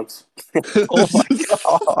 hot dogs. Oh my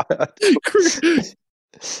god.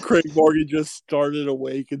 Craig Morgan just started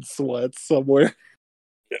awake in sweats somewhere.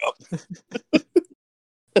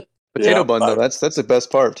 Potato bun though, that's the best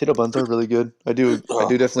part. Potato buns are really good. I do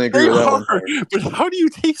definitely agree They with that are, one. but how do you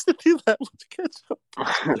taste it in that much ketchup?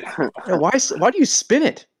 Yeah, why do you spin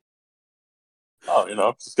it?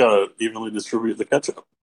 Oh, just gotta evenly distribute the ketchup.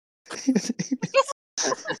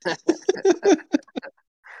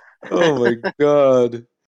 Oh my god.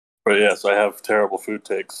 But yes, I have terrible food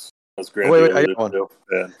takes, as Grandy Wait, I alluded got one. to,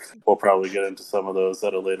 and we'll probably get into some of those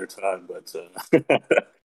at a later time. But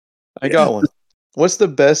I got one. What's the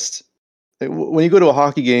best when you go to a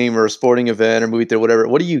hockey game or a sporting event or movie theater, whatever?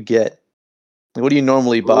 What do you get? Like, what do you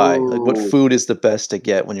normally buy? Like, what food is the best to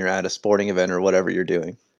get when you're at a sporting event or whatever you're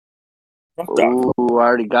doing? Ooh, I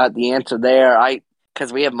already got the answer there.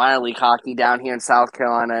 Because we have minor league hockey down here in South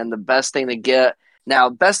Carolina, and the best thing to get when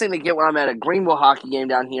I'm at a Greenville hockey game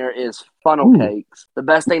down here is funnel cakes. The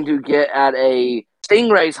best thing to get at a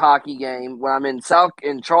Stingrays hockey game when I'm in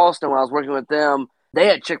Charleston, when I was working with them, they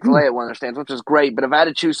had Chick-fil-A at one of their stands, which was great. But if I had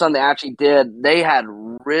to choose something they actually did, they had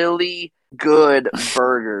really good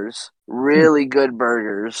burgers. Really good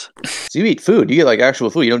burgers. So you eat food. You get like actual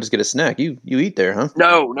food. You don't just get a snack. You eat there, huh?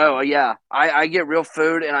 No, yeah. I get real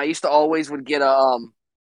food, and I used to always would get a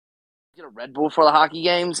Red Bull for the hockey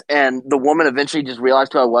games, and the woman eventually just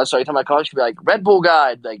realized who I was. So every time I called, she'd be like, "Red Bull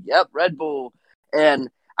guy," I'd be like, "Yep, Red Bull." And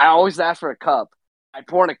I always ask for a cup. I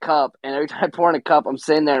pour in a cup, and every time I pour in a cup, I'm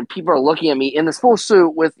sitting there, and people are looking at me in this full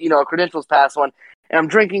suit with a credentials pass on, and I'm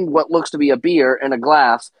drinking what looks to be a beer in a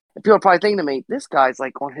glass. And people are probably thinking to me, "This guy's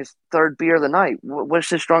like on his 3rd beer of the night. What's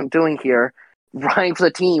this drunk doing here, riding for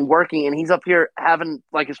the team, working, and he's up here having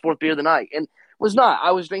like his 4th beer of the night?" And was not.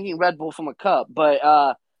 I was drinking Red Bull from a cup, but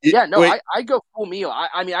yeah, no, I go full meal.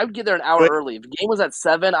 I mean, I would get there an hour early. If the game was at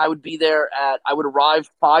 7, I would be there I would arrive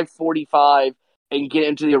 5:45 and get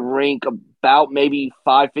into the rink about maybe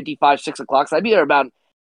 5:55, 6 o'clock. So I'd be there about,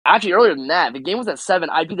 actually earlier than that. If the game was at 7,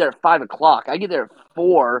 I'd be there at 5 o'clock. I'd get there at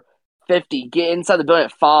 4:50, get inside the building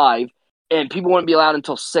at 5, and people wouldn't be allowed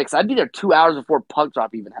until 6. I'd be there 2 hours before puck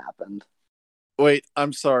drop even happened. Wait,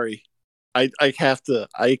 I'm sorry. I have to.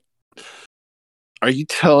 Are you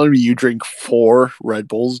telling me you drink 4 Red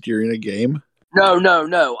Bulls during a game?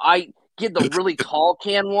 No. I get the really tall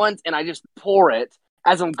can ones, and I just pour it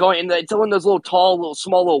as I'm going. And it's one of those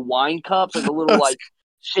small little wine cups, like the little like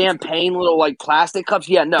champagne, little like plastic cups.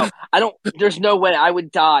 Yeah, no, I don't. There's no way I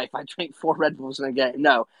would die if I drank 4 Red Bulls in a game.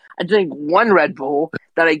 No, I drink 1 Red Bull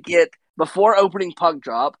that I get before opening puck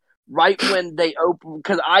drop. Right when they open,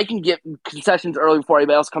 because I can get concessions early before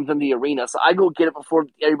anybody else comes in the arena. So I go get it before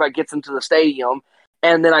everybody gets into the stadium,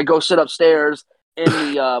 and then I go sit upstairs in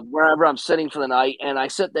the wherever I'm sitting for the night, and I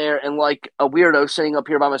sit there and like a weirdo sitting up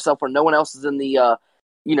here by myself where no one else is in the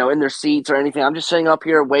in their seats or anything. I'm just sitting up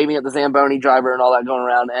here waving at the Zamboni driver and all that going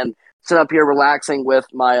around, and sit up here relaxing with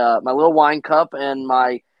my my little wine cup and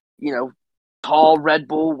my tall Red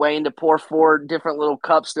Bull, waiting to pour 4 different little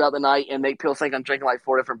cups throughout the night and make people think I'm drinking like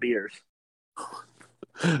 4 different beers.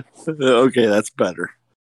 Okay, that's better.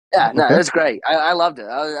 Yeah, no, it's great. I loved it.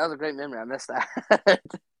 That was a great memory. I missed that.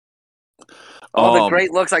 All the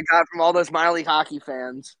great looks I got from all those minor league hockey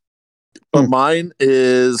fans. But mine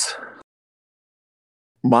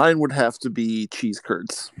would have to be cheese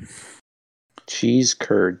curds. Cheese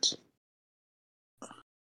curds.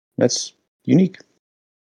 That's unique.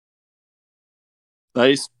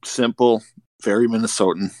 Nice, simple, very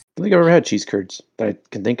Minnesotan. I don't think I've ever had cheese curds that I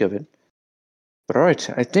can think of it. But all right,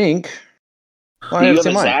 I think. Do you have a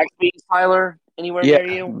Zaxby's, Tyler, anywhere near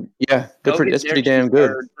you? Yeah, that's pretty damn good.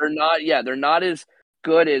 Curds. They're not as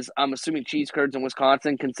good as, I'm assuming, cheese curds in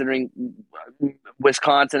Wisconsin, considering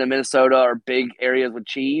Wisconsin and Minnesota are big areas with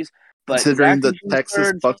cheese. But considering the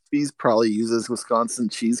Texas Bucky's probably uses Wisconsin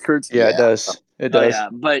cheese curds. Yeah, it does. It does. Yeah,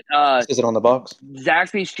 but is it on the box?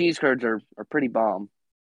 Zaxby's cheese curds are pretty bomb.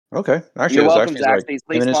 Okay, actually, you're welcome, Zaxby's. Zaxby's.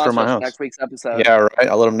 Please sponsor us next week's episode. Yeah, right.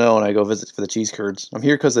 I'll let them know when I go visit for the cheese curds. I'm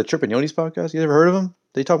here because of the Chirpin Yotes podcast. You ever heard of them?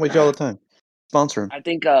 They talk about you all the time. Sponsor them. I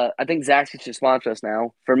think Zaxby's should sponsor us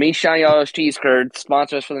now. For me, Shiny Yellow's cheese curds,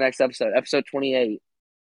 sponsor us for the next episode, episode 28.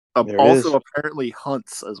 Also, apparently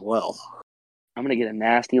Hunt's as well. I'm gonna get a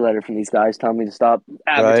nasty letter from these guys telling me to stop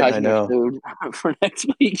I advertising their know. food for next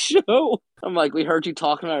week's show. I'm like, we heard you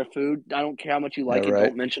talking about our food. I don't care how much you like Yeah, it. right.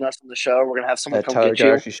 Don't mention us on the show. We're gonna have someone That come Tyler get guy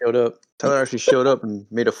you. actually showed up. Tyler actually showed up and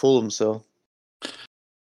made a fool of himself.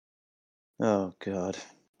 Oh God.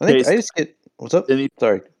 I think Chase, I just get. What's up?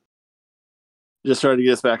 Sorry. just trying to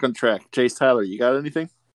get us back on track. Chase Tyler, you got anything?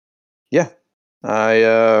 Yeah.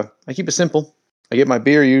 I keep it simple. I get my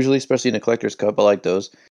beer usually, especially in a collector's cup. I like those.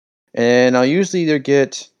 And I'll usually either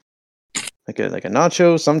get like a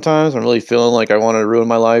nacho sometimes. I'm really feeling like I want to ruin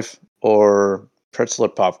my life, or pretzel or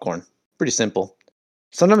popcorn. Pretty simple.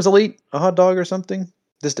 Sometimes I'll eat a hot dog or something.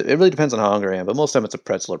 It really depends on how hungry I am, but most of the time it's a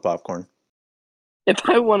pretzel or popcorn. If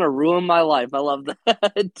I want to ruin my life, I love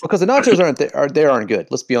that. Because the nachos aren't good.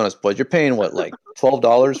 Let's be honest, boys. You're paying what, like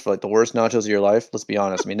 $12 for like the worst nachos of your life? Let's be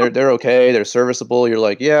honest. I mean, they're okay. They're serviceable. You're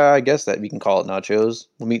like, yeah, I guess that we can call it nachos.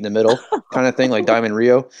 We'll meet in the middle, kind of thing, like Diamond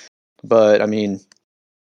Rio. But I mean,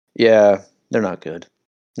 yeah, they're not good.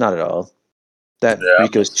 Not at all. That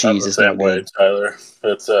Rico's I'm cheese the is same not way, good. Tyler.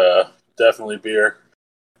 It's definitely beer,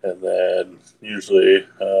 and then usually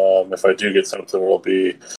if I do get something, it'll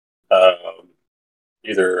be um,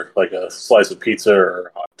 either like a slice of pizza or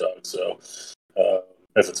a hot dog. So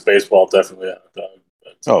if it's baseball, definitely a hot dog.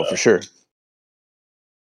 But, Oh, for sure.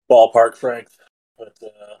 ballpark strength. But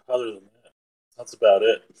other than that, that's about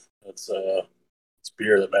it. It's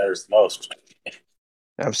beer that matters the most.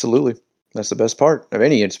 Absolutely. That's the best part of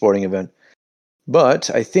any sporting event. But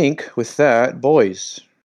I think with that, boys,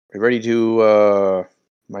 are you ready to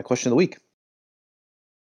my question of the week?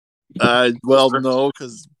 Well, no,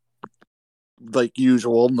 because like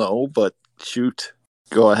usual, no. But shoot,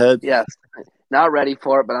 go ahead. Yes. Not ready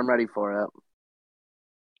for it, but I'm ready for it.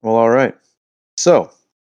 Well, all right. So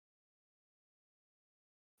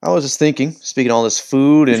I was just thinking, speaking of all this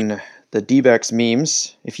food and the D-backs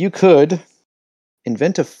memes, if you could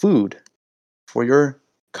invent a food for your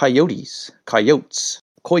coyotes,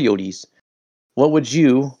 what would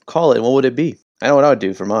you call it and what would it be? I know what I would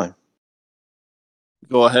do for mine.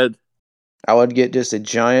 Go ahead. I would get just a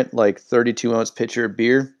giant, like 32-ounce pitcher of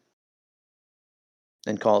beer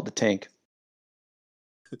and call it the tank.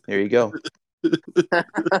 There you go.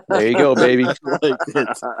 There you go, baby. I like it.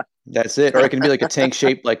 That's it. Or it can be like a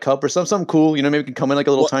tank-shaped like cup or something cool. You know, maybe it can come in like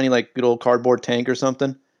a little tiny, like good old cardboard tank or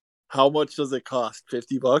something. How much does it cost?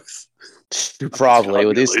 $50? Probably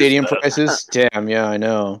with At these least stadium that. prices. Damn, yeah, I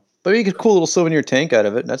know. But you get a cool little souvenir tank out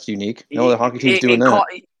of it. That's unique. No other hockey team's doing that.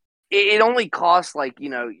 It only costs like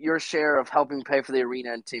your share of helping pay for the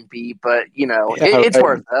arena in Tempe, but Yeah, it's right.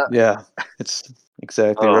 worth it. Yeah, it's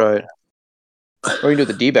exactly Oh. right. Or you do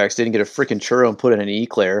the D-backs didn't get a freaking churro and put in an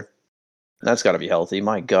eclair. That's got to be healthy.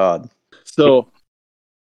 My God. So,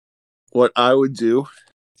 what I would do,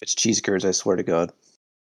 If it's cheese curds, I swear to God.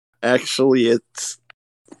 actually, it's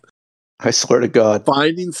I swear to God.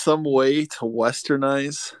 finding some way to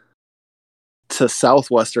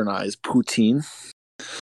southwesternize poutine.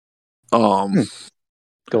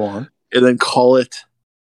 Go on. And then call it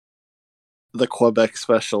the Quebec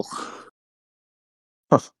special.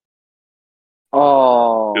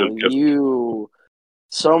 Oh, Good.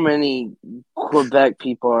 so many Quebec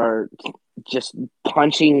people are just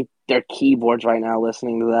punching their keyboards right now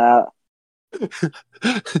listening to that.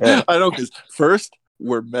 Yeah. I know, because first,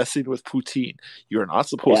 we're messing with poutine. You're not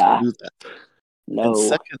supposed Yeah. to do that. No. And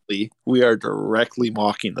secondly, we are directly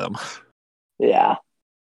mocking them. Yeah.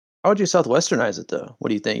 How would you southwesternize it, though? What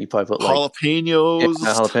do you think? You probably put like Jalapenos.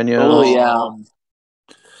 jalapenos. Oh,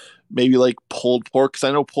 yeah. Maybe like pulled pork, because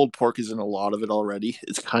I know pulled pork is in a lot of it already.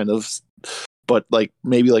 It's kind of, but like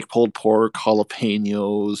maybe like pulled pork,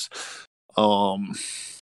 jalapenos,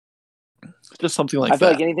 just something like I feel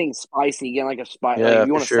that. like anything spicy, getting like a spice. Yeah, like if you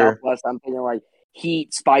for want to sure. Southwest, I'm thinking like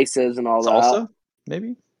heat, spices, and all Salsa,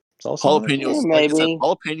 maybe. Salsa. on it? Jalapenos, Yeah, like I said, maybe.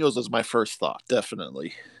 jalapenos was my first thought,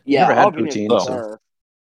 definitely. Yeah, Never had jalapenos poutine, for so.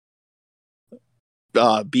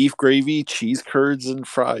 sure. Beef gravy, cheese curds, and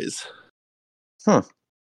fries. Huh.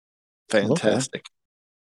 Fantastic. Okay.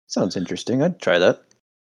 Sounds interesting. I'd try that.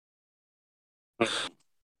 I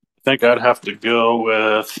think I'd have to go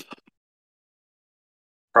with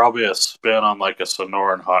probably a spin on like a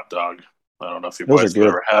Sonoran hot dog. I don't know if you Those are boys have good.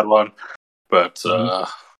 ever had one, but Mhm.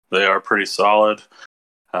 they are pretty solid.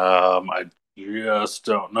 I just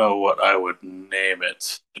don't know what I would name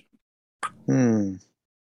it,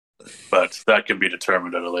 but that can be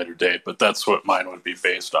determined at a later date. But that's what mine would be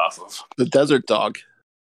based off of. The desert dog.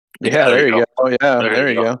 Yeah, there you go. Oh, yeah, there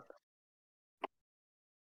you go.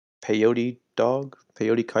 Peyote dog?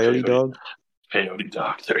 Peyote coyote dog? Peyote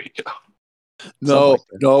dog. There you go. No, like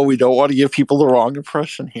that. no, we don't want to give people the wrong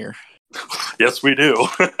impression here. Yes, we do.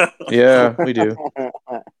 Yeah, we do.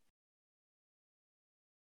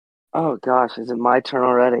 Oh gosh, is it my turn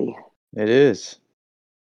already? It is.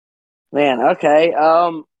 Man, okay.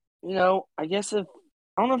 I guess if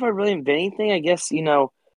I don't know if I really invent anything. I guess something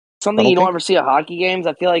Funnel you don't cake? ever see at hockey games.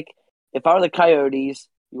 I feel like if I were the Coyotes,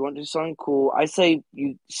 you want to do something cool. I say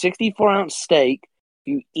you 64-ounce steak.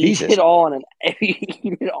 You eat Jesus. it all in you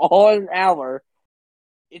eat it all in an hour.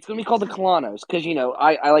 It's gonna be called the Kalanos because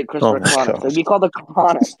I like Oh Christopher my Kalanos. god. It'd be called the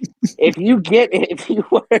Kalanos. If you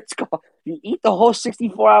what it's called, you eat the whole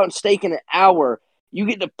 64-ounce steak in an hour. You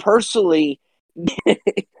get to personally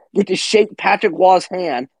get to shake Patrick Waugh's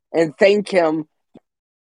hand and thank him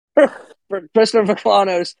for Christopher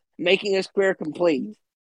Kalanos making his career complete.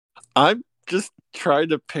 I'm just trying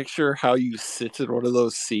to picture how you sit in one of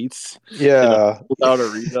those seats in a Yeah. sold-out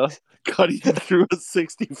arena, cutting through a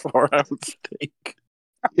 64-ounce steak.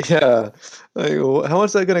 Yeah. Like, how much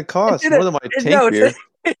is that going to cost? in More a- than my it- tank no, beer.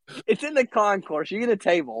 it's in the concourse. You get a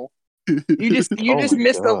table. You Oh just my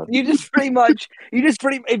missed god.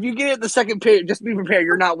 if you get it the second period, just be prepared.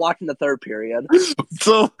 You're not watching the third period.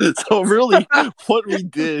 So really, what we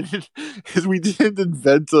did is we didn't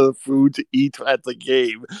invent a food to eat at the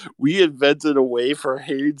game. We invented a way for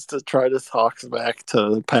Haynes to try to talk back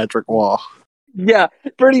to Patrick Waugh. Yeah,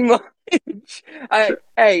 pretty much.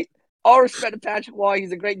 Hey, all respect to Patrick Waugh.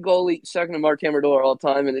 He's a great goalie, second to Mark Hammerdoor all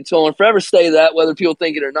time, and it's going to forever stay that, whether people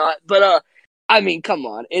think it or not. But I mean, come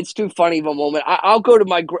on, it's too funny of a moment. I'll go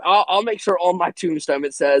to I'll make sure on my tombstone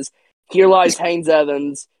it says, "Here lies Haynes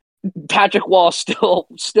Evans." Patrick Waugh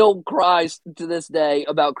still cries to this day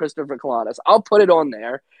about Christopher Kalanis. I'll put it on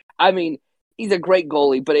there. I mean, he's a great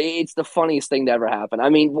goalie, but it's the funniest thing to ever happen. I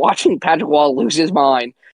mean, watching Patrick Waugh lose his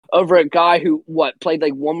mind over a guy who played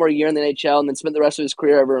like one more year in the NHL and then spent the rest of his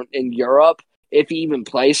career over in Europe, if he even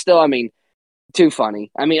plays still. I mean, too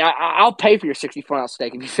funny. I mean, I'll pay for your 64-ounce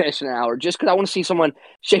steak if you finish in an hour, just because I want to see someone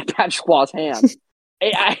shake Patrick Waugh's hand.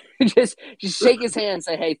 I just shake his hand and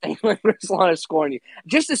say, "Hey, thank you for Solana scoring you,"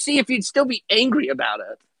 just to see if you'd still be angry about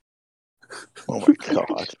it. Oh my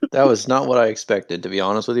god. That was not what I expected, to be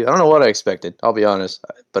honest with you. I don't know what I expected, I'll be honest.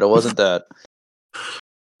 But it wasn't that.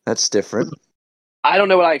 That's different. I don't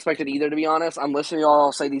know what I expected either, to be honest. I'm listening to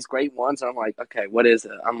y'all say these great ones, and I'm like, okay, what is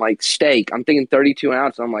it? I'm like, steak. I'm thinking 32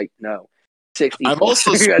 ounces. I'm like, no, 64. I've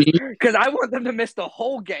also seen Because I want them to miss the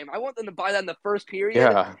whole game. I want them to buy that in the first period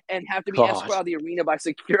Yeah. and have to be God. escorted out of the arena by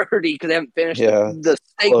security because they haven't finished Yeah. the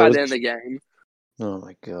steak by Close. the end of the game. Oh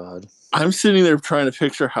my god. I'm sitting there trying to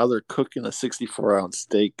picture how they're cooking a 64-ounce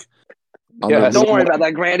steak. Yeah, Don't worry about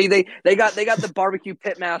that, Grandy. They got the barbecue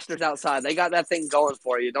pit masters outside. They got that thing going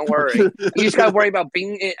for you. Don't worry. You just got to worry about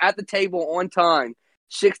being at the table on time.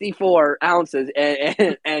 64 ounces,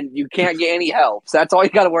 and you can't get any help. So that's all you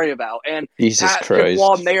got to worry about. And Jesus Patrick Waugh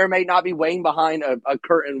Christ. may or may not be waiting behind a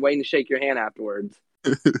curtain, waiting to shake your hand afterwards.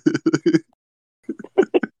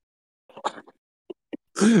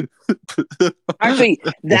 Actually,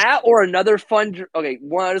 that or another fun. Okay,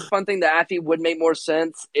 one other fun thing that actually would make more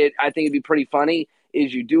sense. I think it'd be pretty funny.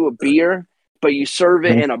 Is you do a beer, but you serve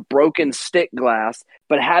it in a broken stick glass,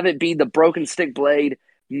 but have it be the broken stick blade.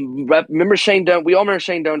 Remember Shane Doan? We all remember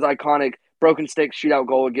Shane Doan's iconic broken stick shootout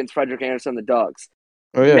goal against Frederick Anderson and the Ducks.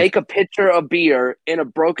 Oh yeah. Make a pitcher of beer in a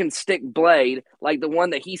broken stick blade, like the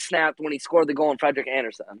one that he snapped when he scored the goal in Frederick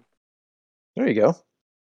Anderson. There you go.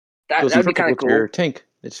 That'd be perfect kind of with cool. your tank.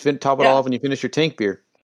 Top it all off when you finish your tank beer.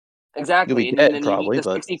 Exactly. You'll be and dead then probably, you eat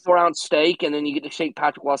the but 64-ounce steak, and then you get to shake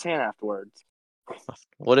Patrick Waugh's hand afterwards.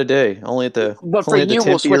 what a day! Only at the But for only at the you,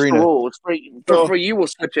 we'll Tempe switch the Arena. rules. For you, we'll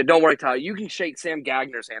switch it. Don't worry, Tyler. You can shake Sam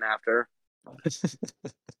Gagner's hand after.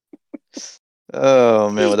 Oh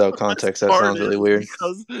man, without context, that sounds really weird.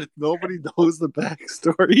 Because nobody knows the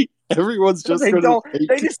backstory. Everyone's just They going don't. to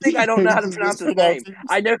They just think I don't know how to Haynes' pronounce his name. mispronouncing.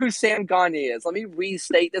 I know who Sam Gagne is. Let me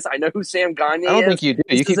restate this. I know who Sam Gagne is. I don't think you do.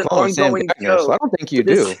 This You keep is an calling him Sam ongoing Gagner, so I joke. don't think you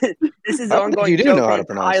do. This is I an don't think ongoing you do joke know how to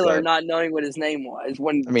from pronounce Tyler that. not knowing what his name was.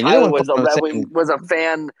 When I mean, you're the Tyler one calling him Sam. was a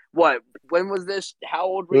fan. What? When was this? How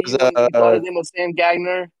old were It was, you when you thought his name was Sam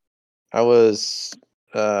Gagner? I was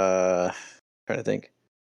trying to think.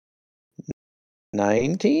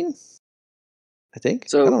 19? I think.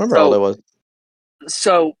 I don't remember how old I was.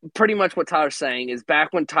 So pretty much what Tyler's saying is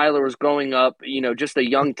back when Tyler was growing up, just a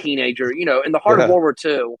young teenager, in the heart of Yeah. World War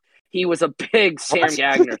II, he was a big Sam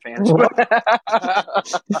Gagner fan.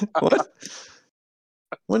 What?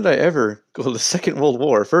 When did I ever go to the Second World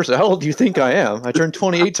War? First, how old do you think I am? I turned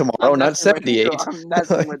 28 tomorrow, not 78. I'm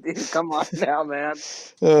messing with you. Come on now, man.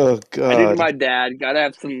 Oh I did God. my dad. Gotta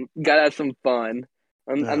have some fun.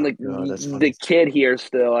 I'm Oh, God, that's funny. the kid here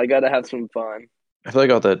still. I gotta have some fun. I feel like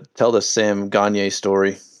I'll have to tell the Sam Gagne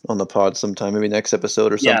story on the pod sometime, maybe next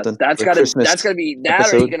episode or something. That's Or gotta Christmas be that, or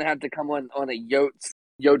episode. you're gonna have to come on a Yotes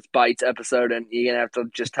Bites episode, and you're gonna have to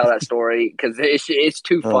just tell that story because it's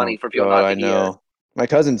too funny for people not to I hear. know. My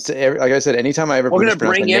cousin, like I said, anytime I ever We're gonna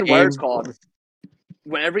mispronounce bring my in what name, it's called.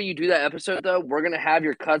 Whenever you do that episode, though, we're gonna have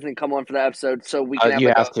your cousin come on for that episode, so we can have, you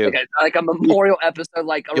like, have to. like a memorial episode,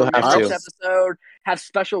 like a You'll have remembrance to. episode. Have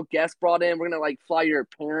special guests brought in. We're gonna like fly your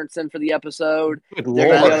parents in for the episode. Good They're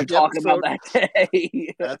gonna be Lord. able to talk about that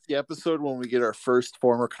day. That's the episode when we get our first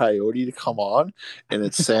former Coyote to come on, and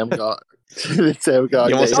it's Sam God. It's Sam God.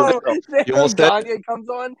 You almost Oh, said- you almost said- Gagne comes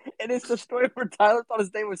on, and it's the story where Tyler thought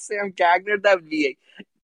his name was Sam Gagner. That would be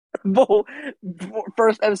a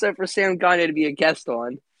first episode for Sam Gagne to be a guest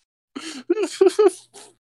on.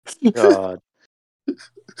 God.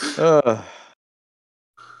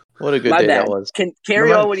 What a good My day bad. that was.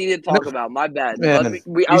 Carry on what you need to talk about. My bad. Man,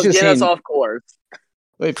 I was getting us off course.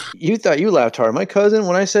 Wait, you thought you laughed hard. My cousin,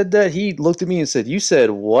 when I said that, he looked at me and said, "You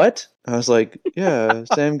said what?" I was like, "Yeah,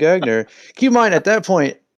 Sam Gagner." Keep in mind, at that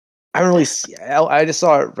point, I don't really see, I just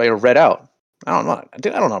saw it read out. I don't know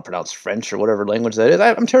how to pronounce French or whatever language that is.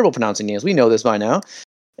 I'm terrible pronouncing names. We know this by now.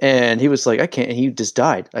 And he was like, "I can't." And he just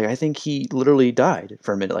died. Like, I think he literally died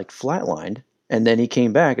for a minute, like flatlined. And then he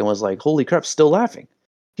came back and was like, "Holy crap!" Still laughing.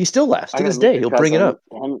 He still laughs to this day. He'll bring it up.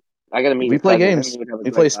 I gotta meet. We play games.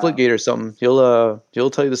 We play Splitgate or something. He'll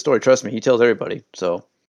tell you the story. Trust me, he tells everybody. So,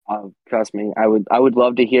 trust me, I would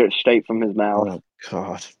love to hear it straight from his mouth. oh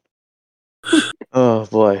God, oh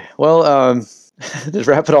boy. Well, to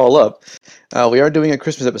wrap it all up, we are doing a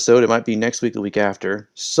Christmas episode. It might be next week, the week after.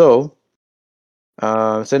 So,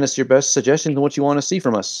 send us your best suggestions on what you want to see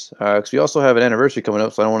from us. Because we also have an anniversary coming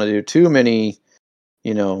up, so I don't want to do too many,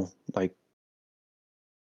 like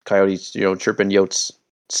Coyotes, Chirpin Yotes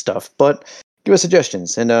stuff, but give us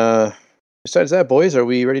suggestions. And besides that, boys, are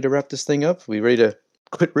we ready to wrap this thing up? We ready to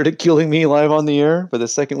quit ridiculing me live on the air for the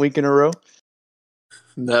second week in a row?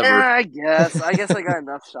 Never. Yeah, I guess I got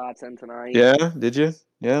enough shots in tonight. Yeah, did you?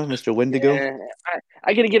 Yeah, Mr. Wendigo. Yeah,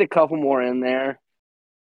 I gotta get a couple more in there.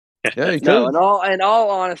 Yeah, you No, could. in all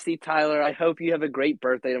honesty, Tyler, I hope you have a great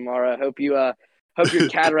birthday tomorrow. I hope your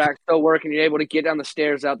cataract's still working. You're able to get down the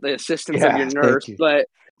stairs without the assistance of your nurse. You. But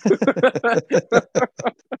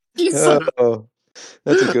Oh,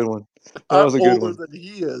 that's a good one. That was a good one. Older than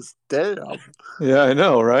he is. Damn. Yeah, I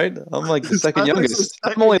know, right? I'm like the second youngest.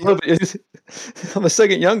 I'm only I'm the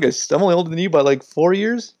second youngest. I'm only older than you by like 4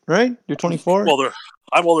 years, right? You're 24. Well,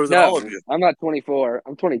 I'm older than all of you. I'm not 24.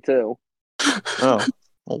 I'm 22. Oh,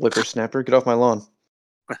 old whippersnapper, get off my lawn.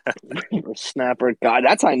 Whippersnapper. God,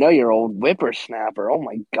 that's how I know you're old. Whippersnapper. Oh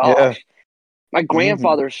my gosh. Yeah. My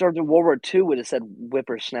grandfather served in World War II would have said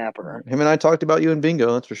whippersnapper. Him and I talked about you in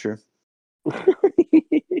bingo, that's for sure.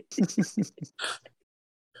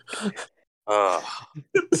 Oh,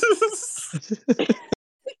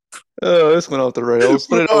 this went off the rails,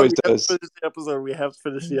 but it always does. Finish the episode. We have to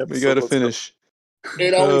finish the episode. We got to finish.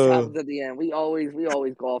 It always happens at the end. We always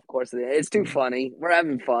go off course at the end. It's too funny. We're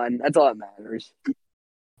having fun. That's all that matters.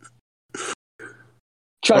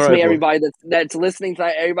 Trust me, everybody that's listening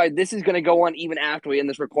tonight, everybody, this is going to go on even after we end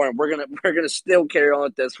this recording. We're gonna still carry on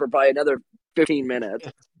with this for probably another 15 minutes.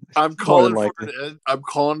 I'm calling for it to end. I'm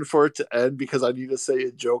calling for it to end because I need to say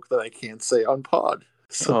a joke that I can't say on pod.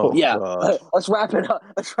 So let's wrap it up.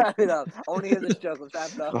 I want to hear this joke. Let's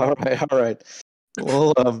wrap it up. All right.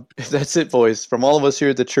 Well, that's it, boys. From all of us here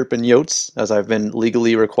at the Chirpin Yotes, as I've been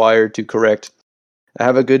legally required to correct.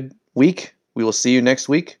 Have a good week. We will see you next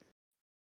week.